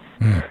we miss.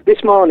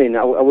 This morning,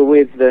 I was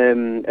with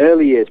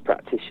early years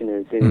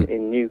practitioners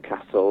in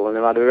Newcastle, and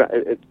I've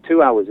had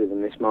 2 hours with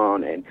them this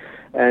morning.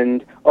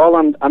 And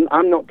I'm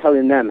not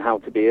telling them how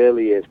to be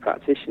early years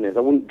practitioners.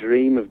 I wouldn't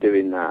dream of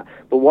doing that.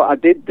 But what I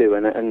did do,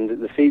 and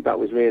the feedback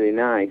was really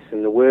nice,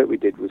 and the work we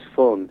did was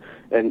fun,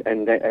 and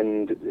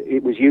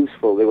it was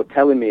useful. They were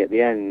telling me at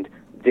the end,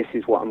 this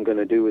is what I'm going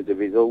to do as a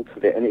result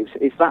of it. And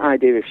it's that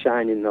idea of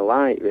shining the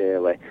light,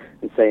 really,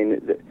 and saying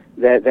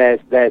that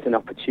there's an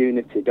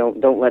opportunity.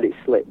 Don't let it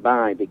slip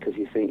by because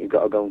you think you've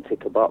got to go and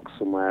tick a box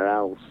somewhere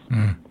else.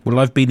 Well,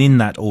 I've been in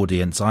that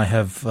audience.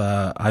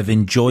 I've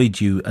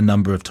enjoyed you a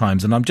number of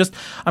times, and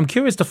I'm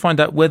curious to find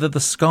out whether the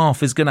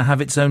scarf is going to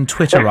have its own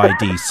Twitter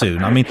ID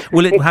soon. I mean,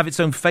 will it have its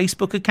own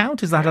Facebook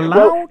account? Is that allowed?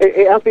 Well,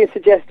 it has been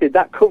suggested.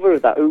 That cover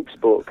of that Oops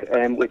book,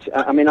 which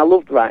I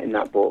love writing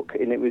that book,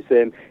 and it was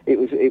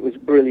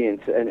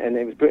brilliant, and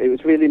it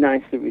was really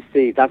nicely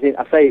received. I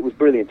say it was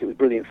brilliant. It was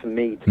brilliant for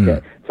me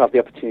to have the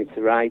opportunity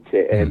to write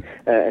it, and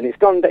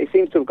it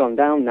seems to have gone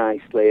down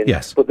nicely.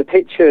 Yes. But the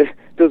picture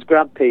does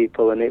grab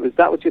people, and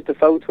that was just a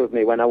photo of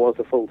me when I was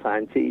a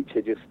full-time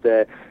teacher, just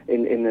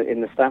in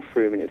the staff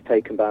room, and it was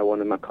taken by one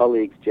of my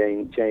colleagues,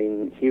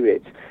 Jane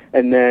Hewitt,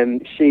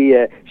 and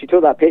she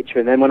took that picture,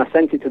 and then when I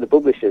sent it to the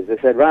publishers, they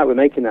said, right, we're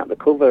making that the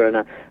cover, and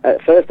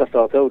at first I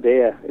thought, oh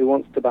dear, who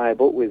wants to buy a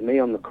book with me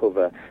on the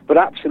cover? But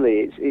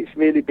actually, it's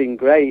really been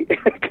great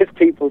because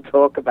people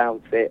talk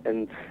about it,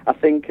 and I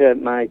think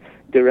my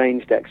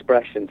deranged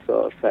expression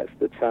sort of sets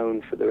the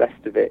tone for the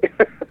rest of it.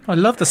 I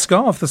love the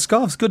scarf. The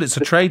scarf's good. It's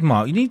a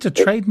trademark. You need to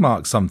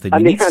trademark something. I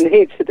need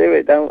to do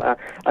it, don't I?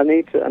 I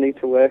need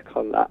to work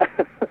on that.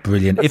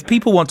 Brilliant. If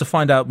people want to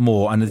find out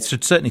more, and it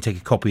should certainly take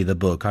a copy of the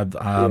book.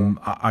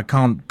 I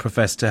can't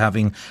profess to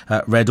having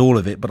read all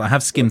of it, but I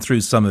have skimmed through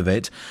some of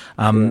it.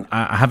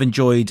 I have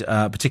enjoyed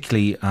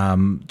particularly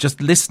just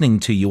listening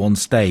to you on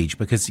stage,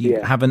 because you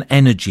have an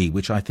energy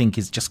which I think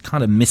is just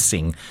kind of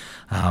missing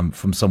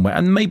from somewhere,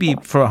 and maybe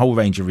for a whole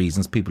range of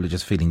reasons, people are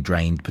just feeling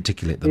drained,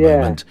 particularly at the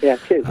moment. Yeah,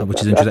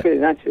 which is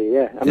interesting. That's really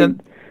nice, yeah. I mean,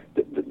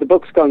 the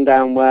book's gone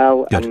down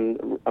well.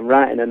 I'm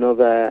writing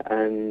another,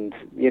 and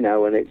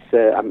and it's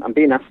I'm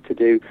being asked to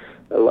do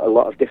a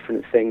lot of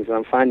different things, and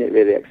I'm finding it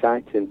really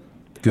exciting.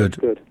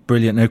 Good.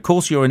 Brilliant. And of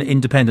course, you're an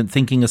independent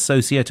thinking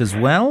associate as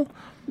well.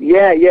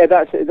 Yeah,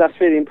 that's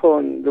really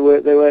important. The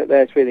work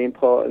there is really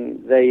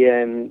important. I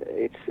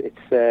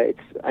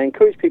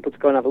encourage people to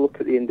go and have a look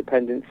at the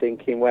Independent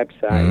Thinking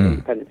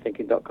website,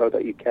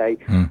 independentthinking.co.uk.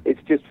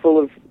 It's just full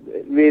of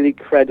really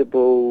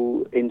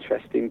credible,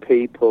 interesting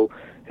people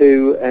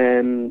who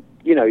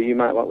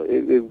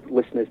who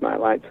listeners might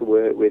like to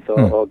work with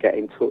or get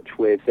in touch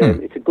with.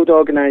 It's a good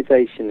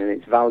organisation, and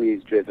it's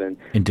values driven.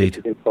 Indeed,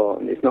 which is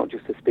important. It's not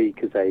just a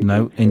speaker's agency.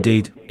 No,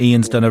 indeed.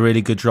 Ian's done a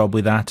really good job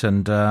with that,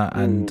 and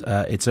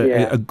it's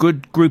a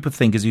good group of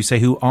thinkers, you say,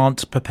 who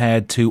aren't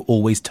prepared to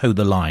always toe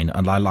the line,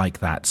 and I like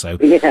that. So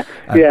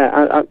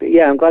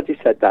I'm glad you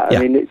said that. I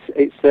mean,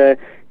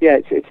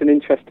 it's an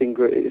interesting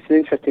group. It's an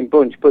interesting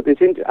bunch, but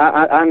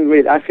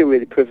I feel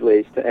really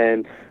privileged.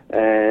 And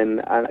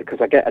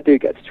because I do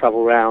get to travel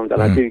around,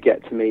 and I do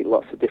get to meet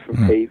lots of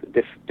different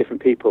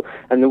people.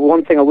 And the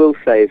one thing I will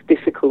say, as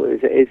difficult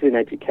as it is in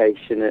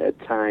education at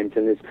times,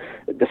 and there's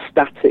the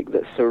static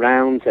that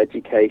surrounds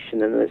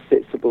education and that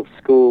sits above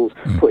schools,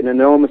 putting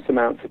enormous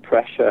amounts of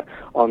pressure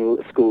on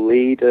school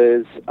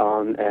leaders,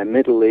 on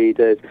middle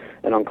leaders,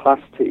 and on class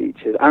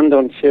teachers, and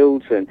on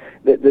children.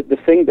 The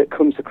thing that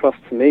comes across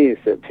to me is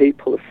that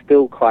people are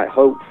still quite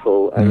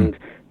hopeful, and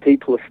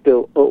people are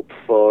still up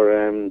for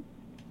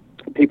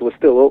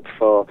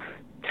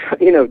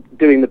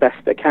doing the best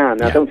they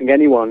can. I don't think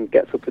anyone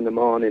gets up in the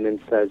morning and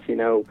says,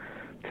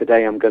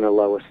 today I'm going to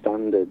lower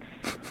standards.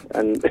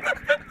 And,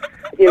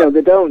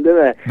 they don't, do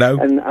they? No.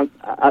 And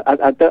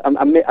I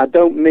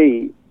don't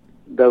meet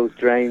those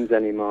drains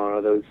anymore.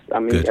 Or those, I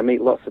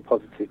meet lots of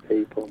positive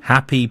people.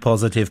 Happy,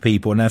 positive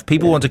people. Now, if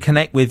people want to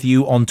connect with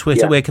you on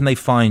Twitter, where can they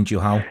find you,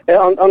 Howell?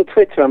 On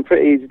Twitter, I'm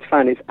pretty easy to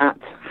find. It's at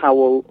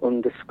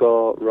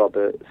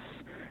Howell_Roberts.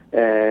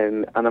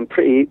 And I'm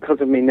pretty,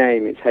 because of my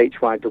name, it's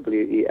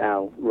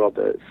Hywel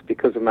Roberts.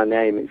 Because of my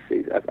name, if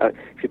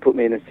you put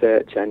me in a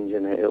search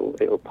engine,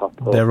 it'll pop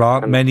up. There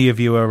aren't many of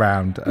you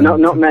around.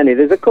 Not many.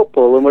 There's a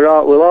couple, and we're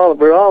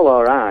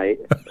all right.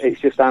 It's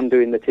just I'm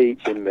doing the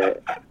teaching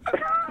bit.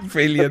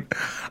 Brilliant.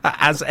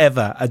 As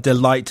ever, a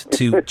delight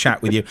to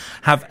chat with you.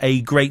 Have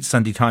a great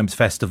Sunday Times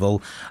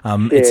Festival.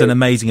 It's an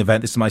amazing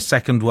event. This is my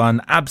second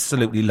one.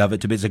 Absolutely love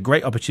it. It's a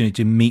great opportunity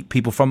to meet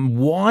people from a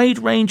wide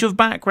range of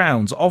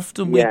backgrounds.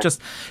 Often we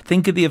just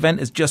think of the event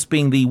as just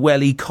being the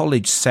Welly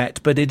College set,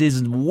 but it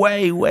is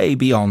way, way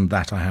beyond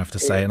that, I have to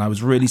say. And I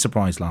was really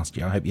surprised last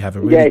year. I hope you have a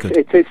really good...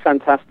 it is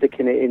fantastic,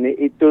 and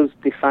it does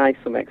defy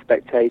some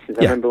expectations.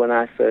 I remember when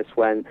I first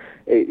went,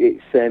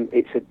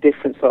 it's a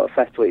different sort of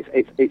festival.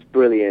 It's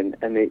brilliant,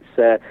 and it's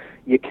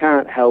you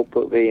can't help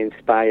but be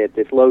inspired.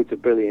 There's loads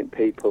of brilliant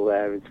people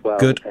there as well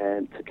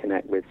to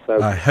connect with.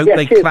 So I hope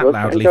they clap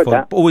loudly for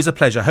you. Always a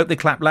pleasure. I hope they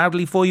clap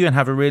loudly for you and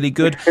have a really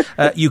good...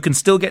 you can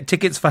still get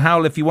tickets for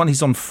Howell if you want.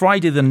 He's on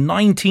Friday the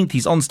 19th.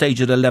 He's on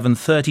stage at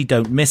 11:30.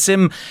 Don't miss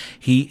him.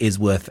 He is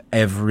worth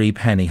every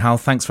penny. Howell,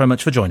 thanks very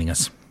much for joining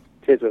us.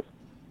 Cheers, Russ.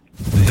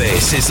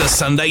 This is the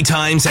Sunday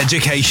Times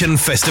Education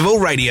Festival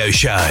Radio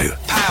Show,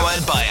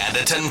 powered by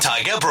Anderton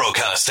Tiger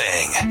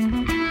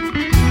Broadcasting.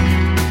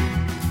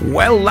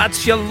 Well,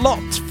 that's your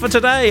lot for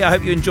today. I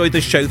hope you enjoyed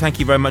the show. Thank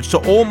you very much to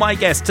all my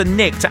guests, to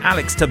Nick, to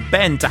Alex, to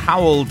Ben, to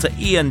Howell, to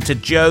Ian, to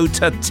Joe,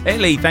 to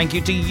Tilly. Thank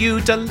you to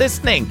you to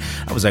listening.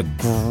 That was a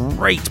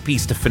great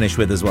piece to finish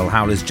with as well.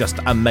 Howell is just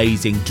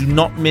amazing. Do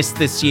not miss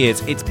this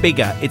year's. It's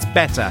bigger, it's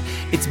better,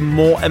 it's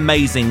more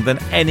amazing than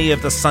any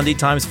of the Sunday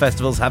Times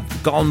festivals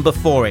have gone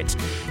before it.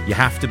 You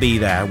have to be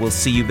there. We'll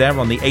see you there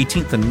on the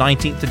 18th and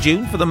 19th of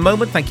June. For the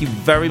moment, thank you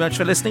very much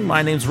for listening.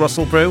 My name's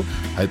Russell Brew.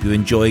 Hope you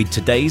enjoyed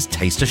today's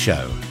Taster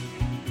Show.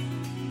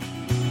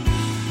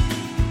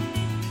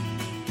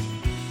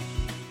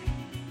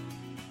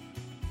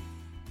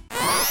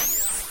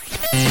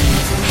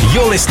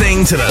 You're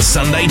listening to the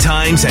Sunday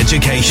Times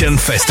Education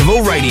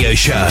Festival Radio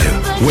Show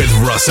with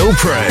Russell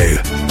Prue.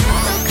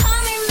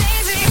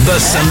 The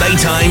Sunday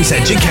Times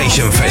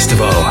Education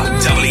Festival.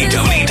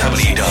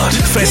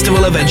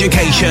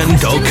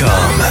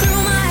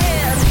 www.festivalofeducation.com